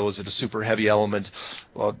material? Is it a super heavy element?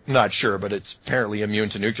 Well, not sure, but it's apparently immune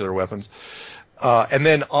to nuclear weapons. And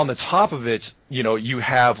then on the top of it, you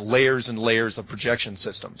have layers and layers of projection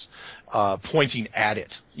systems pointing at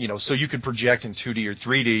it. So you could project in 2D or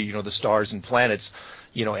 3D, the stars and planets,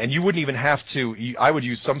 and you wouldn't even have to. I would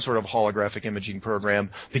use some sort of holographic imaging program,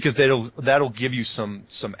 because that'll give you some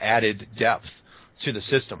added depth to the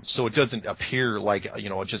system, so it doesn't appear like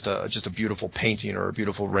just a beautiful painting or a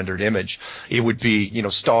beautiful rendered image. It would be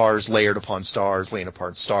stars layered upon stars, laying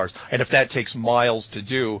apart stars, and if that takes miles to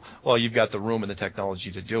do, well, you've got the room and the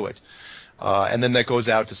technology to do it. And then that goes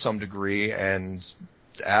out to some degree, and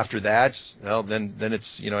after that, well, then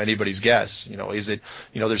it's, anybody's guess. Is it,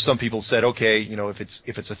 there's some people said, okay, if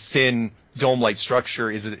it's a thin dome-like structure,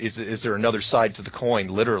 is there another side to the coin,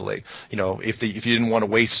 literally? If you didn't want to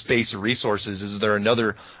waste space or resources, is there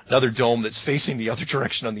another dome that's facing the other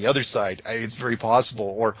direction on the other side? It's very possible.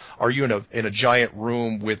 Or are you in a giant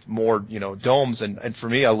room with more, domes? And for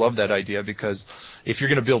me, I love that idea, because if you're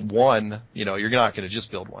going to build one, you're not going to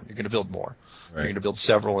just build one. You're going to build more. Right. You're going to build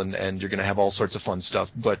several, and you're going to have all sorts of fun stuff.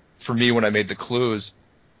 But for me, when I made the clues,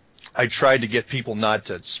 I tried to get people not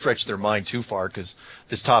to stretch their mind too far, because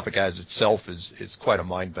this topic as itself is quite a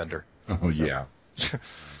mind bender. Oh, so. Yeah.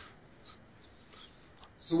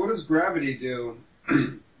 So what does gravity do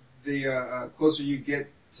the closer you get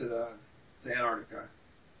to Antarctica?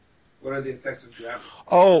 What are the effects of gravity?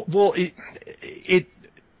 Oh, well, it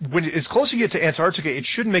when as close you get to Antarctica, it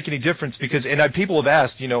shouldn't make any difference, because, and people have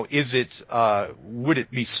asked, is it, would it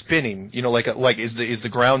be spinning, is the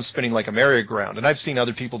ground spinning like a merry-go-round? And I've seen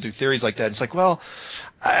other people do theories like that. It's like, well,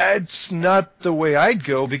 it's not the way I'd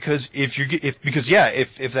go, because if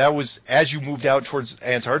that was, as you moved out towards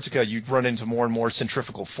Antarctica, you'd run into more and more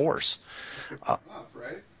centrifugal force.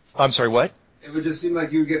 Right? I'm sorry, what? It would just seem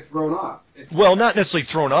like you would get thrown off. Well, not necessarily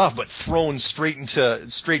thrown off, but thrown straight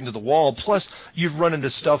into the wall. Plus, you'd run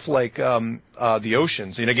into stuff like the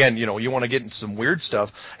oceans. And again, you want to get into some weird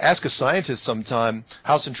stuff. Ask a scientist sometime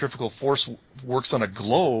how centrifugal force works on a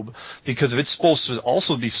globe, because if it's supposed to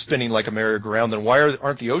also be spinning like a merry-go-round, then why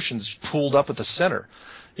aren't the oceans pulled up at the center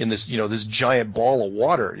in this this giant ball of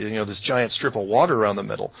water, this giant strip of water around the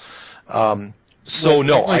middle? So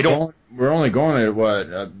no, I don't. We're only going at what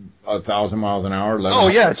 1,000 miles an hour. Oh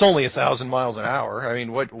yeah, it's only 1,000 miles an hour. I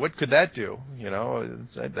mean, what could that do?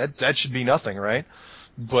 That should be nothing, right?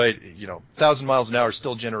 But 1,000 miles an hour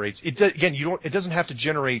still generates. It doesn't have to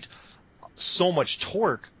generate so much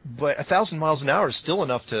torque, but 1,000 miles an hour is still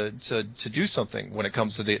enough to do something when it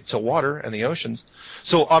comes to water and the oceans.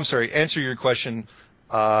 So I'm sorry. Answer your question.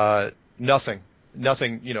 Nothing.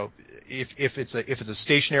 If it's a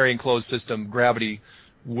stationary enclosed system, gravity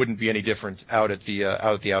wouldn't be any different out at the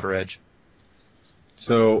outer edge.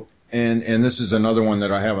 So, and this is another one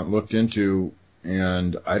that I haven't looked into,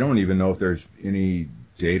 and I don't even know if there's any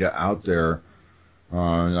data out there.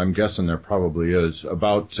 I'm guessing there probably is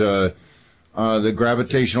about the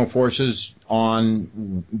gravitational forces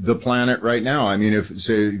on the planet right now. I mean,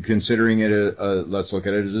 considering it let's look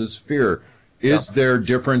at it as a sphere. Is there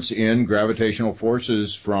difference in gravitational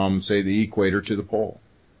forces from, say, the equator to the pole?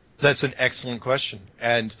 That's an excellent question,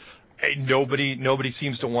 and nobody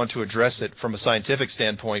seems to want to address it from a scientific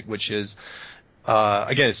standpoint, which is,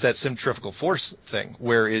 again, it's that centrifugal force thing,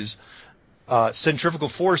 whereas centrifugal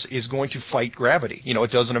force is going to fight gravity.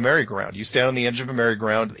 It does in a merry-go-round. You stand on the edge of a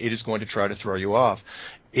merry-go-round, it is going to try to throw you off.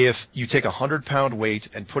 If you take a 100-pound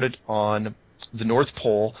weight and put it on the North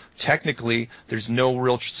Pole, technically there's no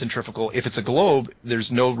real centrifugal. If it's a globe, there's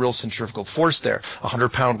no real centrifugal force there. A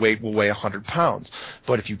 100-pound weight will weigh 100 pounds.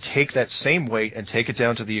 But if you take that same weight and take it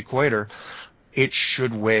down to the equator, it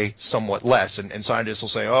should weigh somewhat less. And scientists will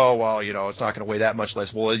say, oh, well, it's not going to weigh that much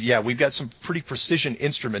less. Well, yeah, we've got some pretty precision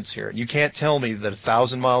instruments here. And you can't tell me that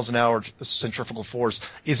 1,000 miles an hour centrifugal force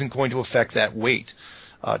isn't going to affect that weight.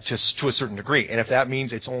 Just to a certain degree. And if that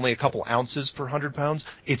means it's only a couple ounces per 100 pounds,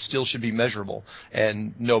 it still should be measurable.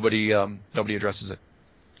 And nobody addresses it.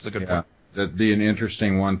 It's a good point. That'd be an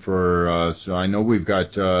interesting one for, so I know we've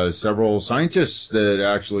got several scientists that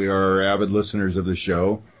actually are avid listeners of the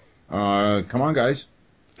show. Come on, guys.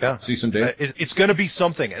 Yeah. See some data. It's going to be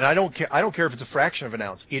something, and I don't care if it's a fraction of an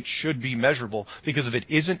ounce. It should be measurable, because if it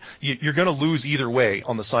isn't, you're going to lose either way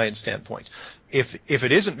on the science standpoint. If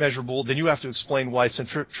it isn't measurable, then you have to explain why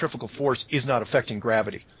centrifugal force is not affecting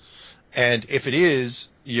gravity. And if it is,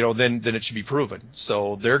 then it should be proven.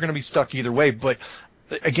 So they're going to be stuck either way. But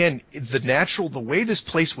again, the way this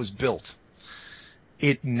place was built,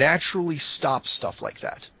 it naturally stops stuff like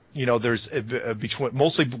that. There's between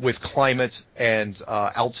mostly with climate and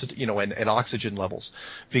altitude, and oxygen levels,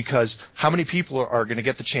 because how many people are going to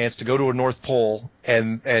get the chance to go to a North Pole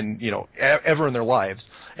and ever in their lives,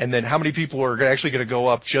 and then how many people are actually going to go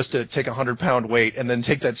up just to take a 100-pound weight and then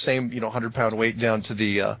take that same 100-pound weight down to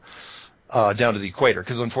the equator?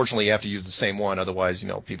 Because unfortunately you have to use the same one, otherwise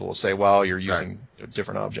people will say, well, you're using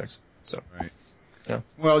different objects. So. Right. Yeah.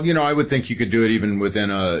 Well, I would think you could do it even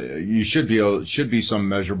within should be some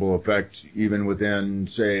measurable effect even within,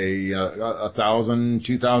 say, 1,000,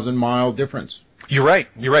 2,000 mile difference. You're right.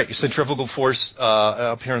 Centrifugal force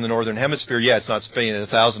up here in the northern hemisphere, it's not spinning at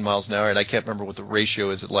 1,000 miles an hour, and I can't remember what the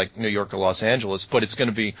ratio is at like New York or Los Angeles, but it's going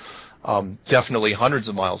to be definitely hundreds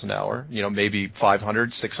of miles an hour. Maybe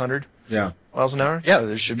 500, 600. miles an hour. Yeah,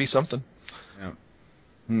 there should be something.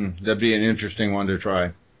 Yeah. That'd be an interesting one to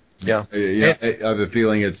try. Yeah. I have a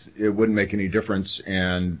feeling it wouldn't make any difference,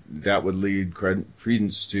 and that would lead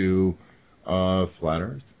credence to flat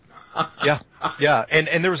Earth. Yeah.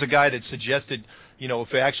 And there was a guy that suggested,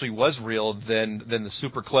 if it actually was real, then the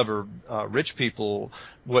super clever rich people,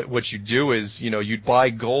 what you do is, you'd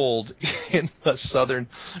buy gold in the southern,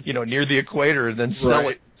 near the equator, and then sell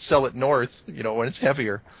it north, when it's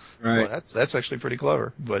heavier. Right. Well, that's actually pretty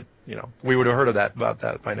clever, but we would have heard about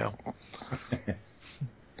that by now.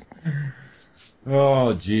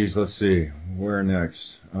 Oh, geez, let's see. Where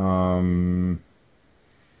next?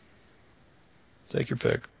 Take your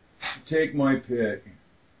pick. Take my pick.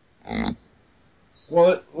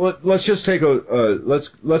 Well, let's just take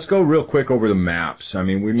let's go real quick over the maps. I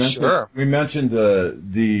mean, we mentioned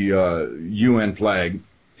the UN flag.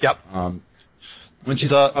 Yep. Why don't you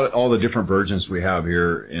talk about all the different versions we have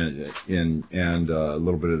here and a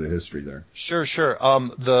little bit of the history there? Sure.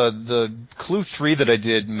 The clue 3 that I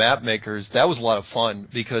did, map makers, that was a lot of fun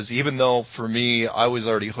because even though for me I was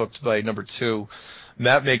already hooked by number 2,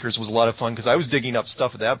 map makers was a lot of fun because I was digging up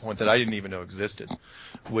stuff at that point that I didn't even know existed.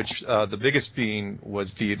 Which the biggest being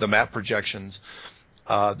was the map projections.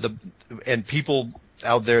 And people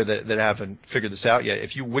out there that haven't figured this out yet,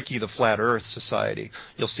 if you wiki the Flat Earth Society,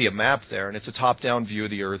 you'll see a map there, and it's a top-down view of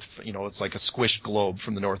the Earth. It's like a squished globe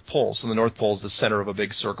from the North Pole. So the North Pole is the center of a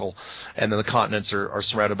big circle, and then the continents are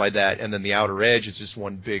surrounded by that, and then the outer edge is just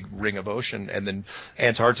one big ring of ocean, and then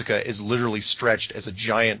Antarctica is literally stretched as a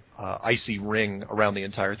giant icy ring around the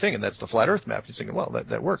entire thing, and that's the Flat Earth map. You're thinking, well,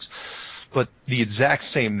 that works. But the exact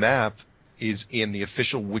same map is in the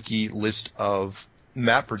official wiki list of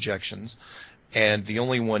map projections, and the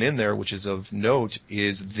only one in there which is of note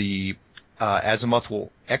is the azimuthal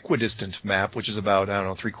equidistant map, which is about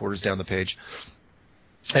 3/4 down the page,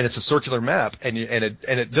 and it's a circular map, and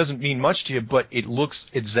it doesn't mean much to you, but it looks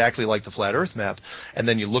exactly like the Flat Earth map. And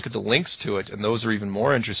then you look at the links to it, and those are even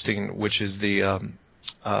more interesting, which is the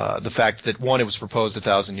fact that, one, it was proposed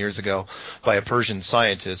 1,000 years ago by a Persian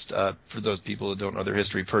scientist. For those people who don't know their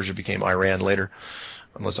history, Persia became Iran later.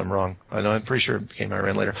 Unless I'm wrong. I'm pretty sure it became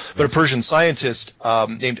Iran later. But a Persian scientist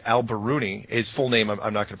named al-Biruni, his full name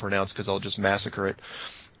I'm not going to pronounce because I'll just massacre it.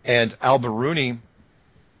 And al-Biruni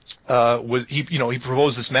he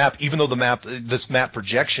proposed this map, even though this map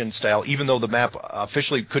projection style, even though the map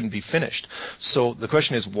officially couldn't be finished. So the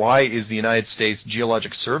question is, why is the United States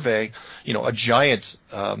Geologic Survey, a giant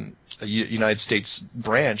United States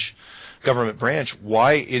government branch,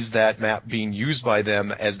 why is that map being used by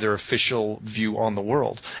them as their official view on the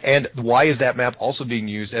world? And why is that map also being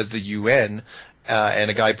used as the UN?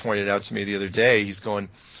 And a guy pointed out to me the other day, he's going,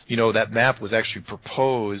 that map was actually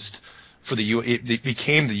proposed for it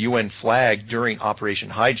became the UN flag during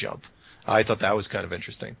Operation High Jump. I thought that was kind of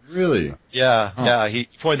interesting. Really? Yeah, yeah. He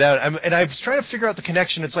pointed that out. And I was trying to figure out the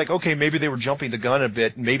connection. It's like, okay, maybe they were jumping the gun a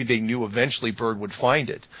bit, and maybe they knew eventually Byrd would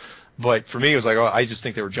find it. But for me, it was like, I just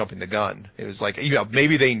think they were jumping the gun. It was like,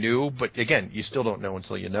 maybe they knew, but again, you still don't know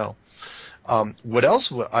until you know. What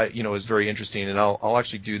else is very interesting, and I'll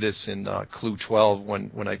actually do this in Clue 12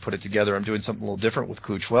 when I put it together. I'm doing something a little different with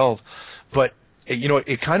Clue 12, but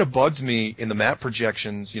it kind of bugged me in the map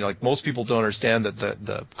projections. Like most people don't understand that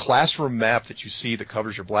the classroom map that you see that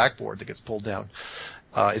covers your blackboard that gets pulled down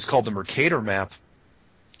is called the Mercator map,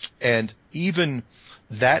 and even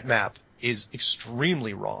that map is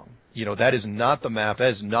extremely wrong. That is not the map.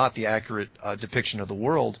 That is not the accurate depiction of the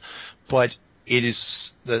world, but it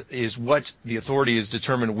is what the authority has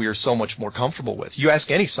determined we are so much more comfortable with. You ask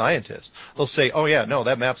any scientist, they'll say, "Oh yeah, no,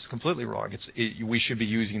 that map's completely wrong. We should be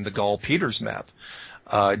using the Gall-Peters map,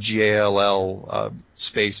 GALL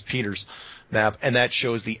space Peters map, and that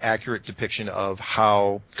shows the accurate depiction of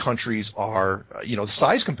how countries are, the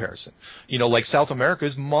size comparison. Like South America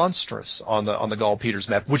is monstrous on the Gall-Peters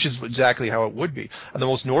map, which is exactly how it would be. And the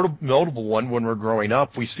most notable one, when we're growing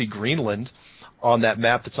up, we see Greenland on that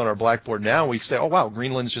map that's on our blackboard now. We say, oh wow,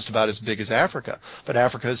 Greenland's just about as big as Africa, but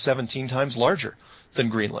Africa is 17 times larger than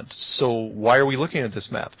Greenland. So why are we looking at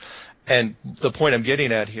this map? And the point I'm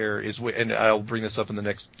getting at here is, and I'll bring this up in the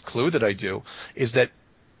next clue that I do, is that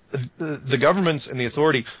the governments and the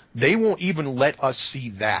authority, they won't even let us see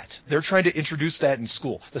that. They're trying to introduce that in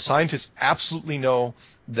school. The scientists absolutely know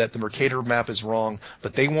that the Mercator map is wrong,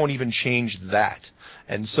 but they won't even change that.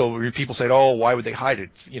 And so people say, oh, why would they hide it?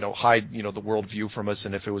 Hide the world view from us,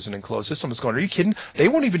 and if it was an enclosed system. It's going, are you kidding? They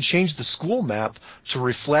won't even change the school map to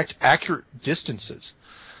reflect accurate distances.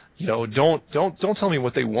 Don't tell me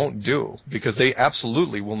what they won't do, because they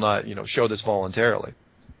absolutely will not, show this voluntarily.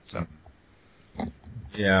 So.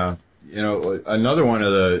 Yeah, another one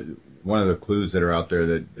of one of the clues that are out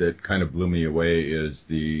there that kind of blew me away is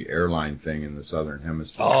the airline thing in the southern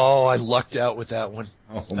hemisphere. Oh, I lucked out with that one.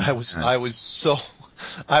 Oh, I was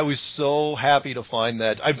so happy to find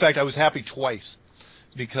that. In fact, I was happy twice,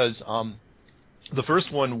 because the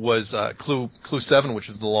first one was clue 7, which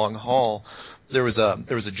was the long haul. There was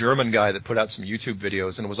a German guy that put out some YouTube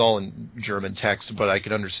videos, and it was all in German text, but I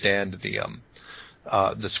could understand the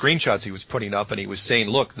screenshots he was putting up, and he was saying,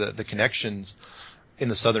 look, the connections in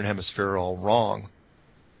the southern hemisphere are all wrong,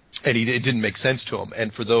 and it didn't make sense to him.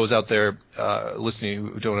 And for those out there listening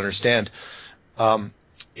who don't understand,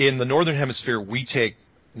 in the northern hemisphere we take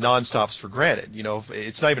nonstops for granted. You know,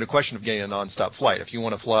 it's not even a question of getting a nonstop flight. If you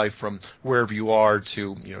want to fly from wherever you are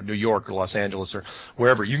to, you know, New York or Los Angeles or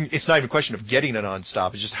wherever, it's not even a question of getting a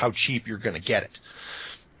nonstop. It's just how cheap you're going to get it.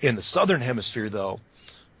 In the southern hemisphere, though,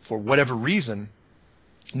 for whatever reason,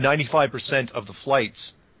 95% of the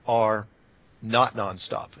flights are not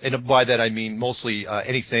nonstop. And by that I mean mostly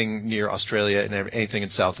anything near Australia and anything in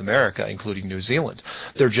South America, including New Zealand.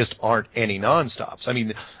 There just aren't any nonstops. I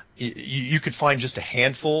mean, you could find just a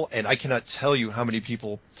handful, and I cannot tell you how many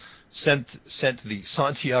people sent the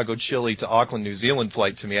Santiago, Chile to Auckland, New Zealand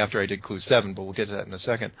flight to me after I did Clue 7, but we'll get to that in a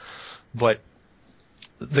second. But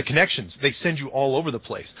the connections, they send you all over the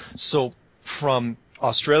place. So from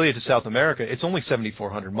Australia to South America, it's only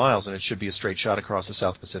 7,400 miles, and it should be a straight shot across the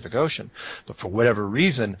South Pacific Ocean. But for whatever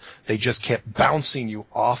reason, they just kept bouncing you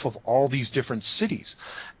off of all these different cities.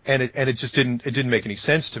 And it just didn't make any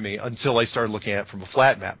sense to me until I started looking at it from a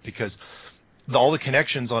flat map, because all the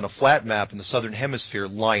connections on a flat map in the southern hemisphere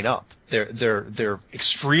line up. They're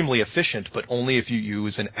extremely efficient, but only if you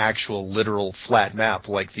use an actual literal flat map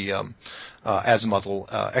like the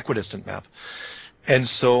azimuthal equidistant map. And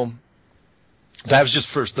so that was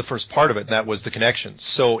just the first part of it, and that was the connections.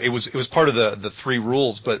 So it was part of the 3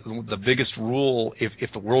 rules, but the biggest rule,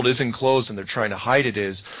 if the world is enclosed and they're trying to hide it,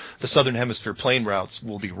 is the southern hemisphere plane routes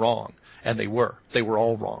will be wrong. And they were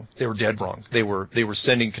all wrong. They were dead wrong. They were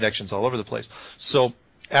sending connections all over the place. So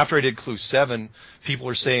after I did Clue 7, people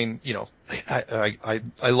are saying, you know,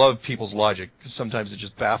 I love people's logic, because sometimes it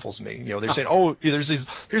just baffles me. You know, they're saying, oh, there's these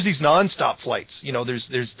nonstop flights. You know,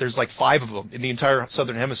 there's like 5 of them in the entire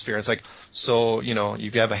southern hemisphere. It's like, so, you know,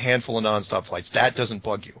 you have a handful of nonstop flights. That doesn't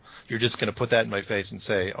bug you. You're just going to put that in my face and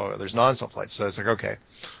say, oh, there's nonstop flights. So it's like, okay,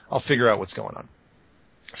 I'll figure out what's going on.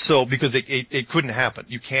 So because it couldn't happen.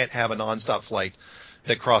 You can't have a nonstop flight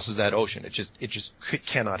that crosses that ocean. It just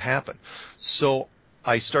cannot happen. So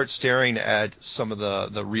I start staring at some of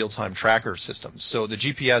the real-time tracker systems. So the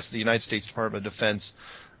GPS, the United States Department of Defense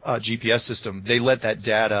GPS system, they let that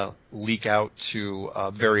data leak out to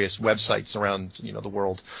various websites around, you know, the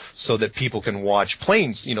world, so that people can watch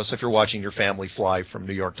planes. You know, so if you're watching your family fly from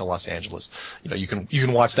New York to Los Angeles, you know, you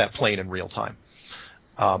can watch that plane in real time.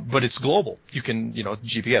 But it's global. You can, you know,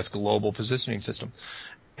 GPS, global positioning system.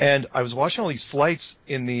 And I was watching all these flights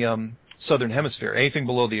in the southern hemisphere, anything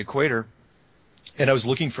below the equator. And I was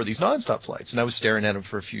looking for these nonstop flights, and I was staring at them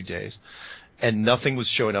for a few days, and nothing was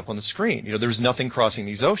showing up on the screen. You know, there was nothing crossing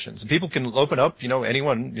these oceans. And people can open up, you know,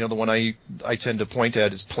 anyone, you know, the one I tend to point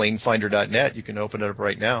at is planefinder.net. You can open it up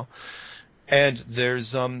right now. And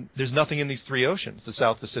there's nothing in these 3 oceans, the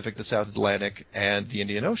South Pacific, the South Atlantic, and the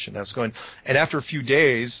Indian Ocean. I was going, and after a few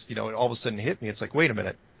days, you know, it all of a sudden hit me. It's like, wait a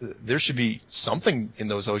minute, there should be something in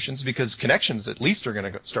those oceans, because connections at least are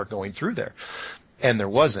going to start going through there. And there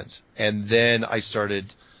wasn't. And then I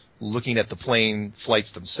started looking at the plane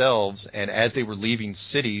flights themselves, and as they were leaving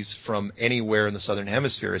cities from anywhere in the southern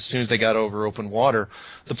hemisphere, as soon as they got over open water,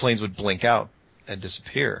 the planes would blink out and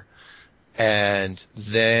disappear. And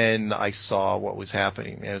then I saw what was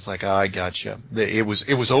happening, and it's like, I gotcha. It was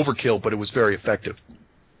overkill, but it was very effective.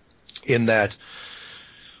 In that,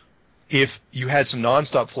 if you had some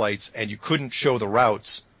nonstop flights and you couldn't show the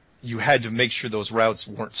routes, you had to make sure those routes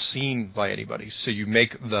weren't seen by anybody. So you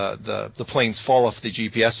make the planes fall off the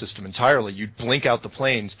GPS system entirely. You'd blink out the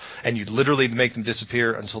planes, and you'd literally make them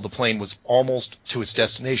disappear until the plane was almost to its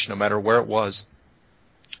destination, no matter where it was.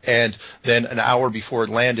 And then an hour before it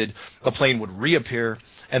landed, the plane would reappear,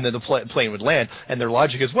 and then the plane would land. And their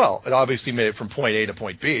logic is, well, it obviously made it from point A to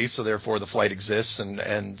point B, so therefore the flight exists,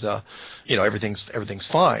 and you know, everything's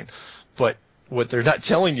fine. But what they're not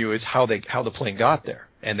telling you is how the plane got there,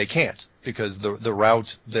 and they can't, because the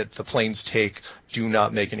route that the planes take do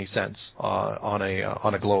not make any sense on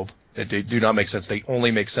a globe. They do not make sense. They only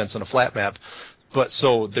make sense on a flat map. But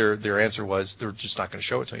so their answer was, they're just not going to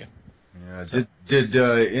show it to you. Yeah. Did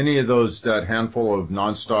any of that handful of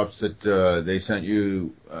nonstops that they sent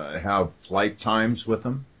you have flight times with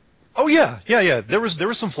them? Oh yeah. There was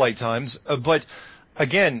some flight times, but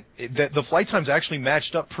again, the flight times actually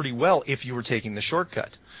matched up pretty well if you were taking the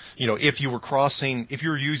shortcut. If you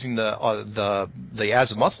were using the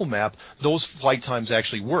azimuthal map, those flight times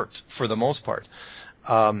actually worked for the most part.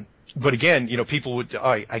 But again, people would,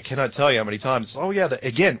 I cannot tell you how many times,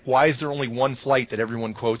 again, why is there only one flight that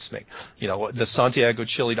everyone quotes me? The Santiago,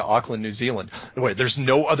 Chile to Auckland, New Zealand. Wait, there's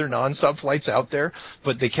no other nonstop flights out there,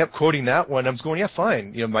 but they kept quoting that one. I was going, yeah,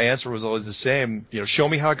 fine. My answer was always the same. Show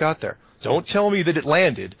me how it got there. Don't tell me that it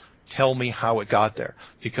landed. Tell me how it got there,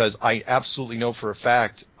 because I absolutely know for a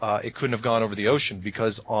fact it couldn't have gone over the ocean,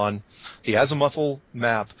 because on the azimuthal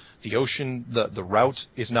map, the ocean, the route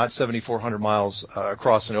is not 7,400 miles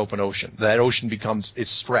across an open ocean. That ocean is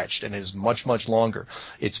stretched and is much, much longer.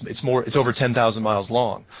 It's over 10,000 miles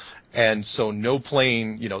long. And so no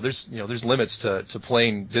plane, there's limits to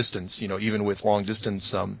plane distance, even with long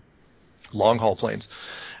distance, long haul planes.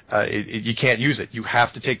 You can't use it. You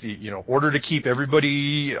have to take in order to keep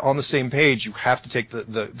everybody on the same page, you have to take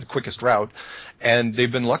the quickest route. And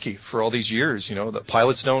they've been lucky for all these years. The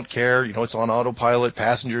pilots don't care. It's on autopilot.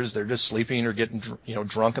 Passengers, they're just sleeping or getting,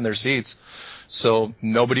 drunk in their seats. So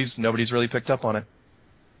nobody's really picked up on it.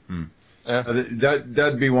 Yeah.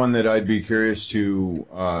 That'd be one that I'd be curious to,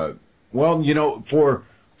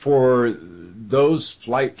 for those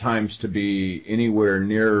flight times to be anywhere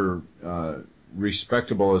near,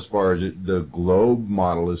 respectable as far as the globe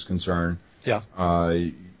model is concerned. Yeah.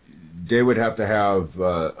 They would have to have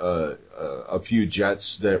a few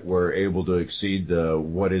jets that were able to exceed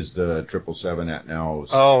what is the 777 at now?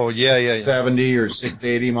 Oh, yeah. 70 or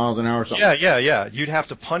 80 miles an hour or something. Yeah. You'd have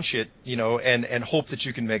to punch it, and hope that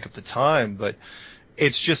you can make up the time, but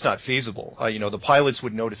it's just not feasible. The pilots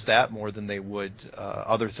would notice that more than they would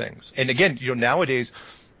other things. And again, nowadays,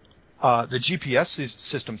 the GPS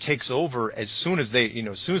system takes over as soon as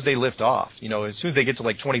they lift off. As soon as they get to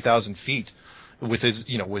like 20,000 feet,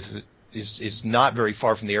 is not very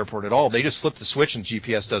far from the airport at all. They just flip the switch and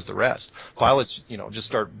GPS does the rest. Pilots, just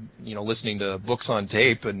start, listening to books on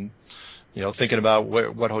tape and, thinking about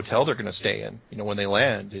what hotel they're going to stay in. When they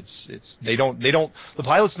land, the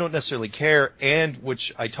pilots don't necessarily care. And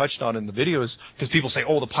which I touched on in the videos, because people say,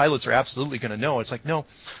 oh, the pilots are absolutely going to know. It's like, no.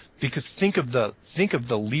 Because think of the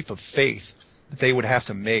leap of faith that they would have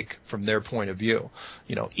to make from their point of view.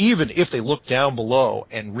 Even if they look down below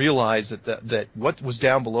and realize that what was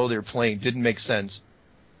down below their plane didn't make sense.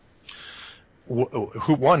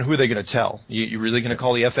 Who are they going to tell? You really going to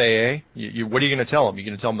call the FAA? What are you going to tell them? You're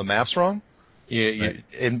going to tell them the map's wrong? Right.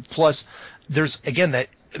 And plus, there's again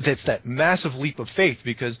that's that massive leap of faith,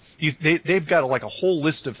 because they've got like a whole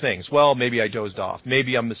list of things. Well, maybe I dozed off.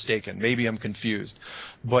 Maybe I'm mistaken. Maybe I'm confused.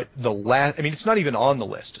 But it's not even on the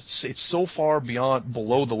list. It's so far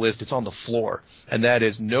below the list, it's on the floor. And that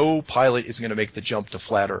is, no pilot is going to make the jump to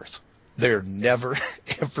flat Earth. They're never,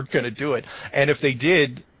 ever going to do it. And if they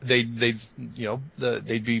did, they'd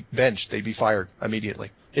be benched. They'd be fired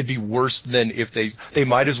immediately. It'd be worse than if they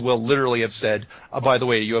might as well literally have said, by the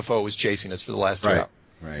way, a UFO was chasing us for the last 2 hours.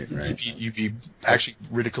 Right. You'd be actually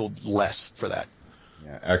ridiculed less for that.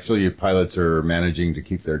 Yeah, actually, pilots are managing to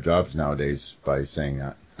keep their jobs nowadays by saying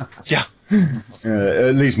that. Yeah.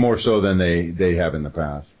 At least more so than they have in the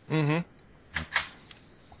past. Mm-hmm.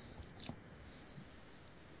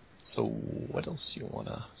 So what else you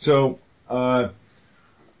wanna? So,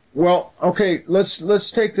 okay,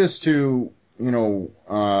 let's take this to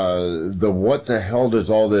the what the hell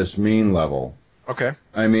does all this mean level. Okay.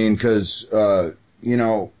 I mean, because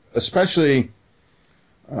especially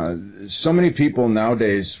so many people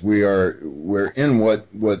nowadays, we're in what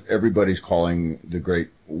everybody's calling the Great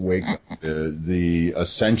Wake, the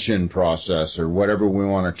ascension process, or whatever we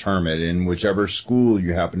want to term it, in whichever school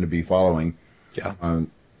you happen to be following. Yeah.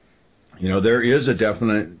 There is a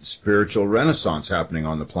definite spiritual renaissance happening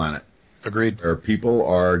on the planet. Agreed. Where people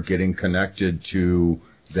are getting connected to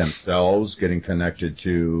themselves, getting connected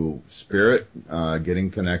to spirit,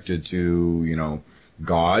 getting connected to,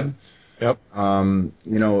 God. Yep.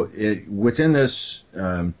 Within this,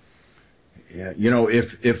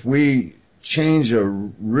 if we change a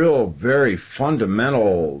real, very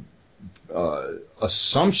fundamental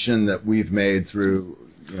assumption that we've made through,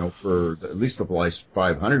 for at least the last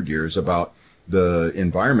 500 years about the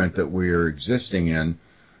environment that we're existing in,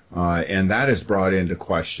 and that is brought into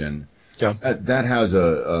question. Yeah. That has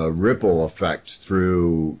a ripple effect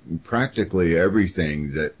through practically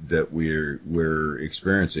everything that we're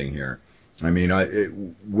experiencing here. I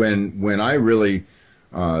mean, when I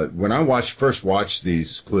first watched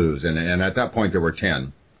these clues, and at that point there were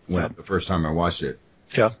 10 the first time I watched it.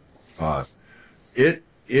 Yeah.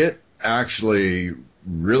 It actually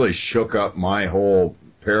really shook up my whole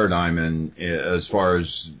paradigm, and as far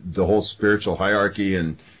as the whole spiritual hierarchy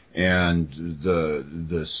and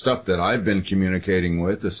the stuff that I've been communicating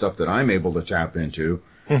with, the stuff that I'm able to tap into.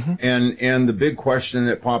 And the big question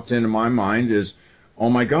that popped into my mind is, oh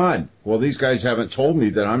my God, well, these guys haven't told me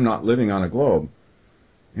that I'm not living on a globe.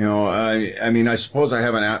 You know, I mean, I suppose I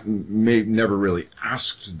haven't never really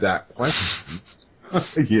asked that question.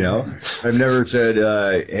 You know, I've never said,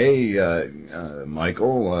 hey,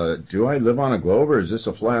 Michael, do I live on a globe, or is this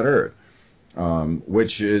a flat Earth?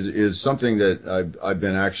 Which is something that I've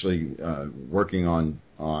been actually working on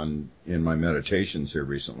in my meditations here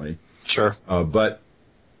recently. Sure. But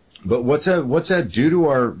what's that do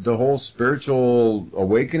to the whole spiritual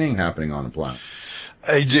awakening happening on the planet?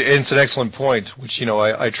 It's an excellent point, which, you know,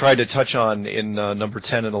 I tried to touch on in number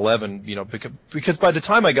 10 and 11, you know, because by the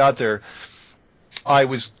time I got there, I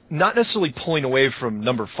was not necessarily pulling away from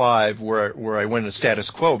number 5 where I went in a status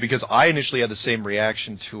quo, because I initially had the same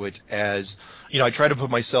reaction to it as, you know, I try to put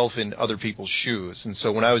myself in other people's shoes. And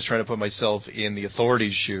so when I was trying to put myself in the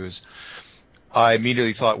authorities' shoes, I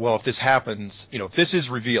immediately thought, well, if this happens, you know, if this is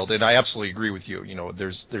revealed, and I absolutely agree with you, you know,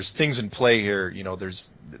 there's things in play here, you know, this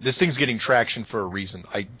thing's getting traction for a reason.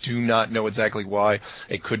 I do not know exactly why.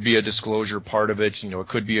 It could be a disclosure part of it, you know, it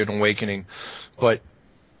could be an awakening, but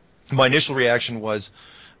my initial reaction was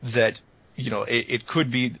that, you know, it could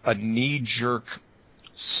be a knee-jerk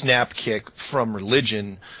snap kick from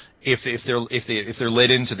religion if they're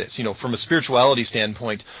led into this. You know, from a spirituality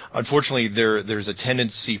standpoint, unfortunately, there's a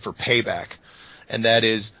tendency for payback. And that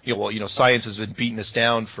is, you know, well, you know, science has been beating us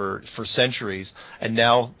down for centuries, and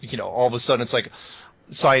now, you know, all of a sudden it's like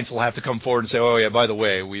science will have to come forward and say, oh yeah, by the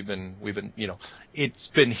way, we've been, you know, it's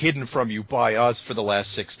been hidden from you by us for the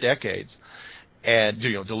last 6 decades, and,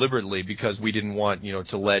 you know, deliberately, because we didn't want, you know,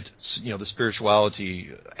 to let, you know, the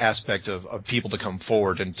spirituality aspect of people to come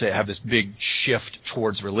forward and to have this big shift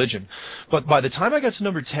towards religion. But by the time I got to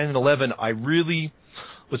number 10 and 11, I really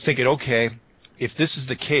was thinking, okay, if this is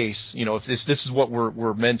the case, you know, if this is what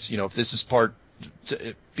we're meant, you know, if this is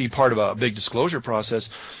be part of a big disclosure process,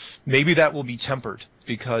 maybe that will be tempered,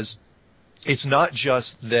 because it's not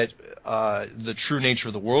just that the true nature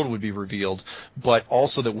of the world would be revealed, but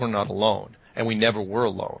also that we're not alone, and we never were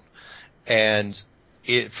alone. And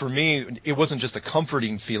for me, it wasn't just a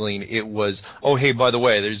comforting feeling. It was, oh, hey, by the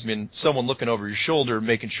way, there's been someone looking over your shoulder,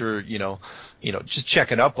 making sure, you know, just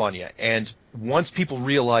checking up on you. And once people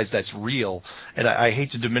realize that's real, and I hate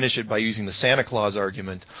to diminish it by using the Santa Claus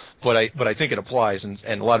argument, but I think it applies,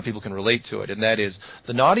 and a lot of people can relate to it. And that is,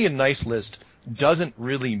 the naughty and nice list doesn't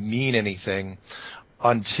really mean anything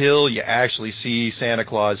until you actually see Santa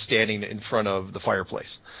Claus standing in front of the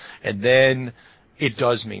fireplace. And then it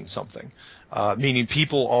does mean something. Meaning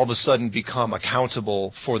people all of a sudden become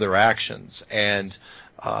accountable for their actions, and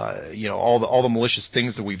you know, all the malicious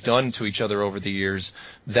things that we've done to each other over the years,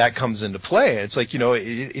 that comes into play. And it's like, you know,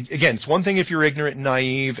 again, it's one thing if you're ignorant and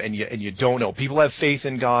naive and you don't know. People have faith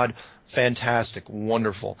in God, fantastic,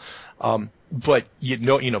 wonderful, but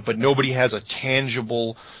but nobody has a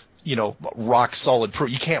tangible, you know, rock solid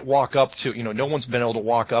proof. You can't walk up to, you know, no one's been able to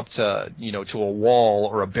walk up to, you know, to a wall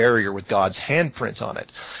or a barrier with God's handprint on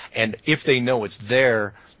it. And if they know it's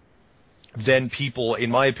there, then people,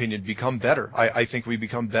 in my opinion, become better. I think we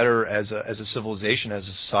become better as a civilization, as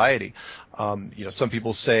a society. You know, some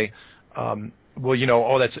people say, well, you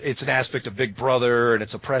know, it's an aspect of Big Brother and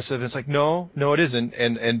it's oppressive. And it's like, no, it isn't.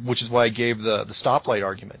 And which is why I gave the stoplight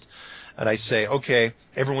argument. And I say, okay,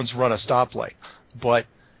 everyone's run a stoplight, but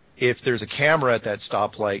if there's a camera at that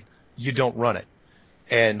stoplight, you don't run it.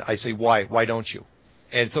 And I say, why? Why don't you?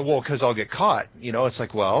 And so, well, because I'll get caught. You know, it's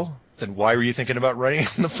like, well, then why were you thinking about running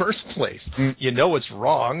in the first place? You know it's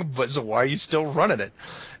wrong, but so why are you still running it?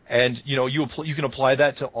 And, you know, you can apply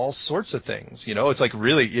that to all sorts of things. You know, it's like,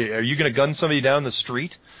 really, are you going to gun somebody down the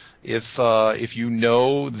street if you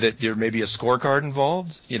know that there may be a scorecard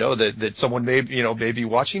involved, you know, that someone may be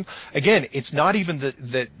watching? Again, it's not even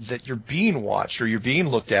that you're being watched or you're being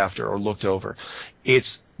looked after or looked over.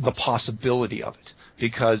 It's the possibility of it.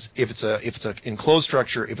 Because if it's an enclosed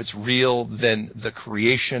structure, if it's real, then the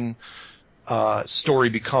creation story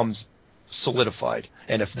becomes solidified.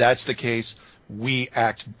 And if that's the case, we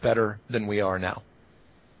act better than we are now.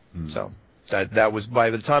 So that was, by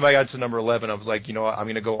the time I got to number 11, I was like, you know what, I'm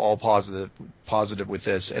going to go all positive with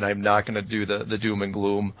this, and I'm not going to do the doom and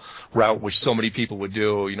gloom route, which so many people would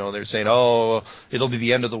do. You know, they're saying, oh, it'll be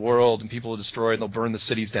the end of the world and people will destroy and they'll burn the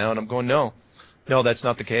cities down. I'm going, no, that's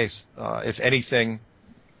not the case. If anything,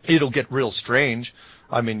 it'll get real strange.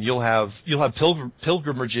 I mean, you'll have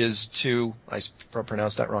pilgrimages to, I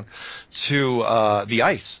pronounced that wrong, to the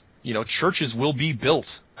ice. You know, churches will be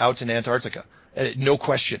built out in Antarctica. No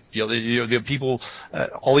question. The people,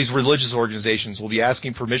 all these religious organizations will be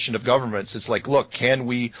asking permission of governments. It's like, look, can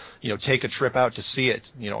we, take a trip out to see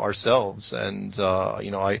it, ourselves? And,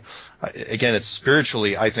 again, it's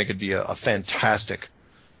spiritually, I think it'd be a fantastic,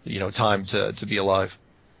 time to be alive.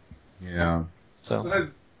 Yeah. So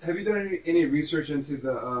have you done any research into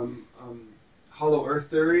the hollow Earth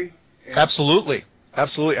theory? Absolutely.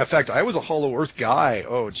 In fact, I was a hollow Earth guy.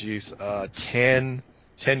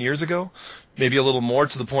 10 years ago, maybe a little more,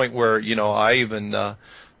 to the point where I even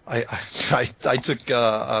I took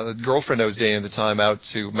a girlfriend I was dating at the time out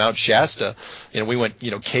to Mount Shasta, and we went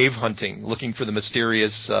cave hunting, looking for the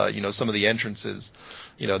mysterious some of the entrances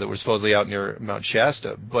that were supposedly out near Mount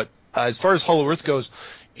Shasta. But as far as hollow Earth goes,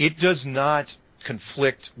 it does not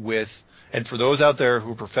conflict with, and for those out there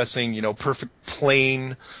who are professing perfect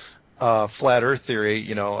plane flat Earth theory,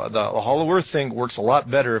 the hollow Earth thing works a lot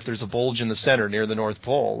better if there's a bulge in the center near the North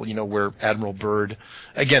Pole, where Admiral Byrd,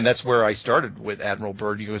 again, that's where I started with Admiral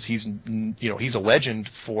Byrd, because he's a legend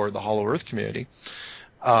for the hollow Earth community.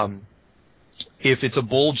 If it's a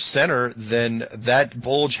bulge center, then that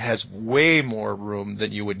bulge has way more room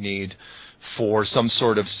than you would need for some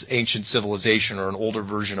sort of ancient civilization or an older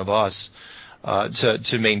version of us.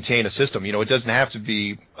 To maintain a system. It doesn't have to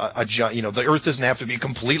be a giant, the Earth doesn't have to be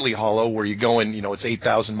completely hollow where you go in, it's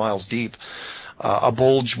 8,000 miles deep. A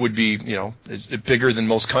bulge would be, is bigger than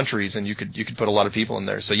most countries, and you could put a lot of people in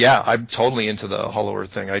there. So yeah, I'm totally into the hollow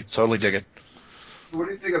Earth thing. I totally dig it. What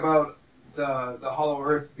do you think about the hollow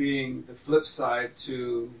Earth being the flip side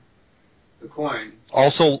to the coin?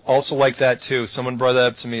 Also like that too. Someone brought that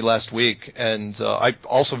up to me last week, and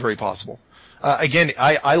also very possible. Again,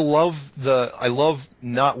 I love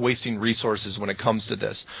not wasting resources when it comes to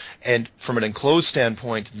this. And from an enclosed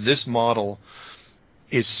standpoint, this model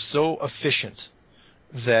is so efficient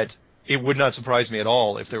that it would not surprise me at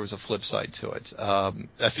all if there was a flip side to it.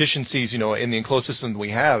 Efficiencies, in the enclosed system we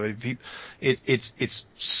have, it's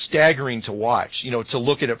staggering to watch. To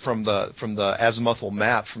look at it from the azimuthal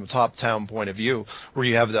map, from a top-down point of view, where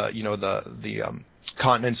you have the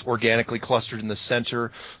continents organically clustered in the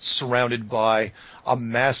center, surrounded by a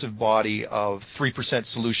massive body of 3%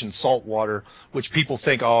 solution salt water, which people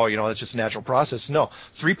think, that's just a natural process. No,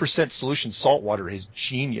 3% solution salt water is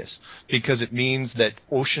genius, because it means that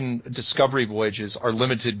ocean discovery voyages are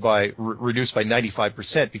limited by, reduced by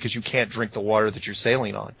 95%, because you can't drink the water that you're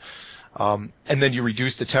sailing on. And then you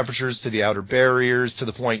reduce the temperatures to the outer barriers to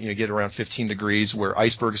the point you get around 15 degrees where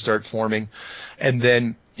icebergs start forming. And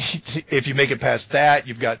then if you make it past that,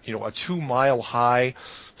 you've got, a 2-mile high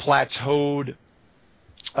plateaued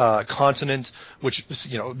continent, which,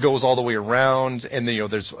 goes all the way around. And then,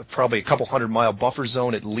 there's probably a couple 100-mile buffer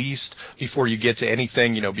zone at least before you get to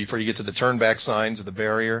anything, before you get to the turnback signs of the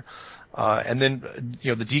barrier. And then,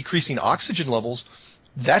 the decreasing oxygen levels,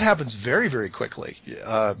 that happens very, very quickly. You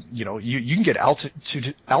can get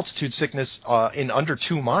altitude sickness in under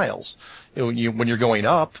 2 miles when you're going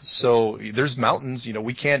up. So there's mountains.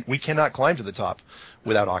 We cannot climb to the top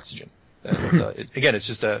without oxygen. And, again, it's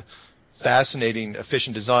just a fascinating,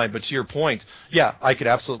 efficient design. But to your point, yeah, I could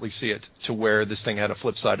absolutely see it to where this thing had a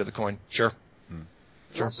flip side of the coin. Sure.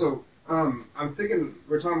 Sure. So I'm thinking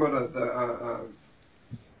we're talking about the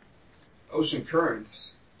ocean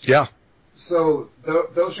currents. Yeah. So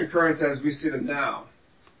the ocean currents as we see them now,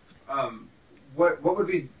 what would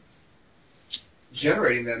be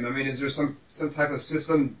generating them? I mean, is there some type of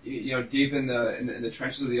system, deep in the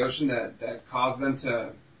trenches of the ocean that caused them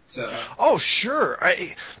to? Oh, sure.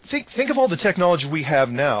 I think of all the technology we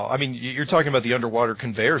have now. I mean, you're talking about the underwater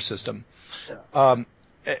conveyor system. Yeah.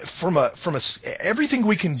 From everything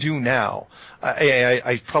we can do now,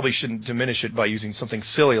 I probably shouldn't diminish it by using something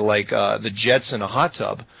silly like the jets in a hot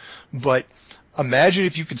tub, but imagine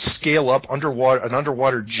if you could scale up an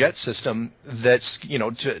underwater jet system that's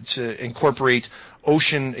to incorporate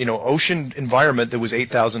ocean environment that was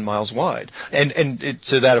 8,000 miles wide, and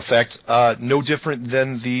to that effect, no different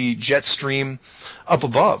than the jet stream up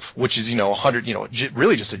above, which is 100,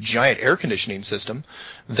 really just a giant air conditioning system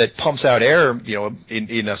that pumps out air,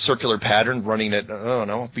 in a circular pattern, running at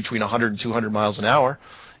between 100 and 200 miles an hour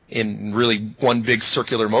in really one big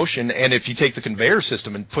circular motion. And if you take the conveyor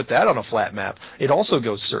system and put that on a flat map, it also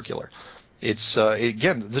goes circular. It's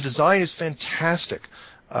again, the design is fantastic.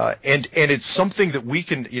 And it's something that we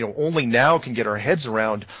can, only now can get our heads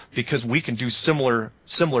around, because we can do similar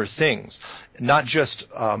things, not just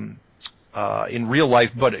in real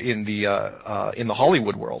life, but in the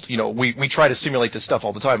Hollywood world. We try to simulate this stuff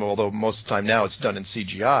all the time, although most of the time now it's done in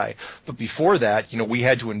CGI. But before that, we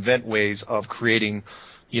had to invent ways of creating,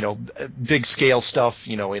 big scale stuff,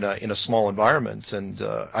 in a small environment. And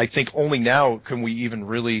I think only now can we even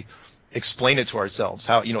really explain it to ourselves.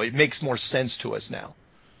 How it makes more sense to us now.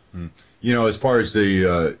 As far as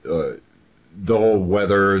the whole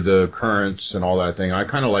weather, the currents, and all that thing, I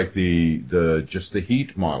kind of like just the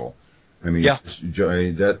heat model. I mean, yeah.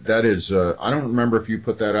 that is. I don't remember if you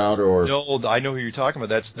put that out or. No, I know who you're talking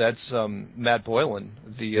about. That's Matt Boylan.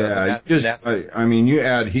 You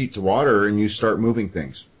add heat to water and you start moving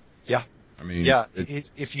things. Yeah. I mean, yeah.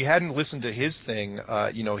 If you hadn't listened to his thing,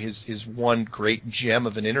 his one great gem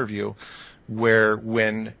of an interview, where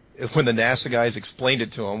when the NASA guys explained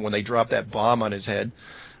it to him when they dropped that bomb on his head.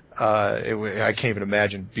 I can't even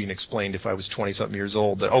imagine being explained if I was 20-something years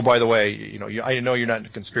old that, oh, by the way, I know you're not into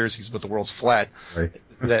conspiracies, but the world's flat. Right.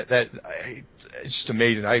 It's just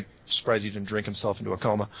amazing. I'm surprised he didn't drink himself into a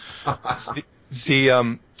coma.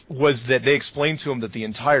 Was that they explained to him that the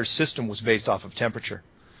entire system was based off of temperature,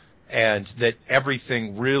 and that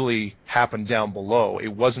everything really happened down below. It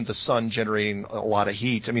wasn't the sun generating a lot of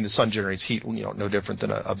heat. I mean, the sun generates heat, no different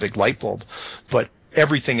than a big light bulb, but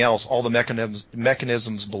everything else, all the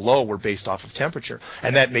mechanisms below were based off of temperature,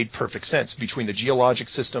 and that made perfect sense between the geologic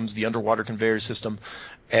systems, the underwater conveyor system,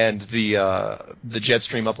 and the jet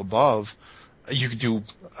stream up above. You could do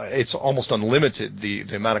it's almost unlimited the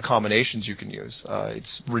amount of combinations you can use.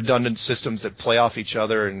 It's redundant systems that play off each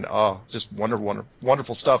other, and just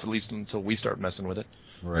wonderful stuff. At least until we start messing with it.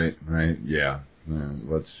 Right, yeah.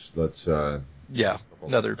 Let's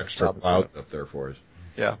another extra topic cloud up there for us.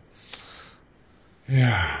 Yeah.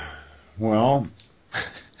 Yeah. Well,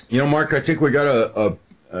 Mark, I think we got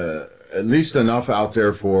at least enough out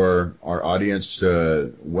there for our audience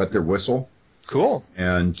to wet their whistle. Cool.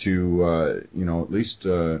 And to, at least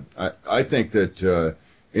I think that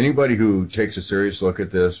anybody who takes a serious look at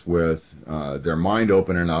this with their mind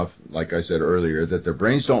open enough, like I said earlier, that their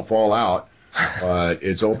brains don't fall out, but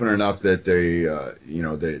it's open enough that they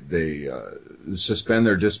suspend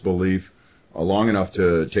their disbelief long enough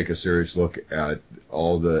to take a serious look at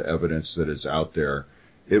all the evidence that is out there,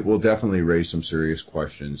 it will definitely raise some serious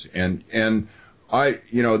questions. And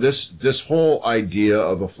this whole idea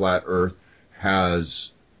of a flat Earth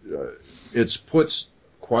has it's puts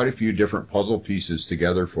quite a few different puzzle pieces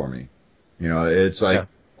together for me. It's like,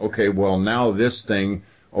 okay, well, now this thing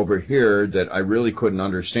over here that I really couldn't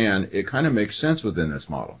understand, it kind of makes sense within this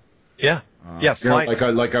model. Yeah. Fine.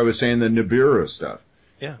 Like I was saying, the Nibiru stuff.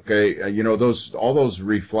 Yeah. Okay, all those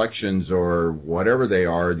reflections or whatever they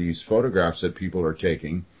are, these photographs that people are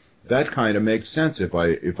taking, that kind of makes sense if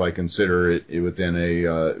I consider it within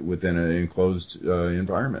an enclosed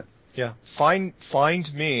environment. Yeah.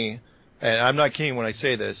 Find me, and I'm not kidding when I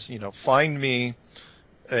say this. Find me,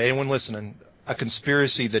 anyone listening, a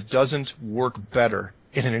conspiracy that doesn't work better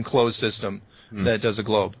in an enclosed system than it does a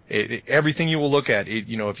globe. Everything you will look at,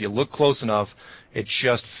 if you look close enough, it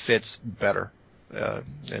just fits better.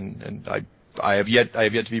 And I have yet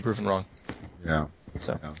to be proven wrong. Yeah.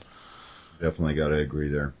 So yeah. Definitely got to agree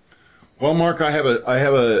there. Well, Mark, I have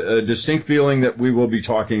a distinct feeling that we will be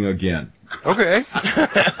talking again. Okay.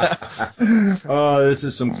 This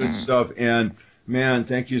is some good stuff, and man,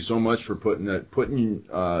 thank you so much for putting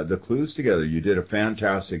the clues together. You did a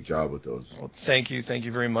fantastic job with those. Well, thank you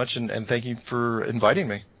very much, and thank you for inviting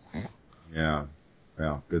me. Yeah,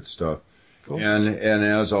 good stuff. Cool. And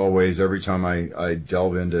as always, every time I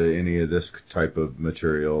delve into any of this type of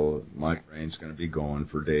material, my brain's going to be going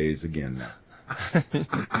for days again now.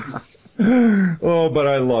 Oh, but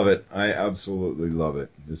I love it. I absolutely love it.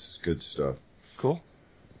 This is good stuff. Cool.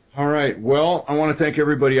 All right. Well, I want to thank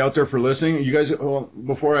everybody out there for listening. You guys,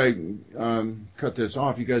 before I cut this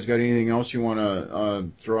off, you guys got anything else you want to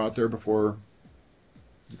throw out there before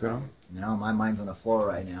you go? No, my mind's on the floor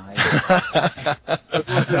right now.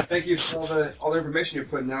 Listen, thank you for all the information you're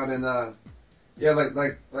putting out, and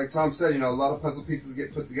like Tom said, a lot of puzzle pieces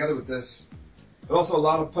get put together with this, but also a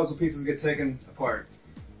lot of puzzle pieces get taken apart.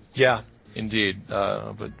 Yeah, indeed.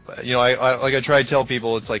 But I try to tell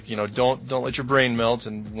people, it's like, don't let your brain melt,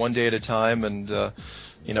 and one day at a time, and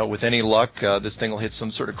with any luck, this thing will hit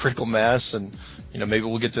some sort of critical mass, and maybe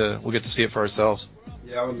we'll get to see it for ourselves.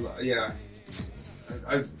 Yeah,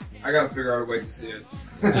 I gotta figure out a way to see it.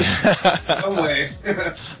 Some way.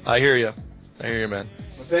 I hear you, man.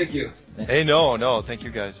 Well, thank you. Hey, no, thank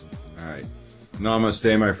you guys. All right.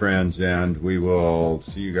 Namaste, my friends, and we will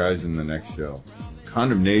see you guys in the next show.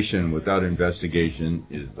 Condemnation without investigation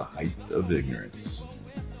is the height of ignorance.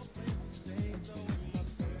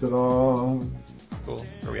 Ta-da! Cool.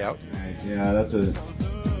 Are we out? Yeah, that's it.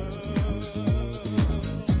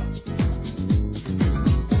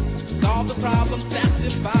 solve the problems that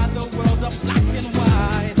divide the world of black and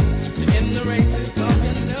white. To end the racism,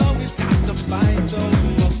 you know we've got to fight those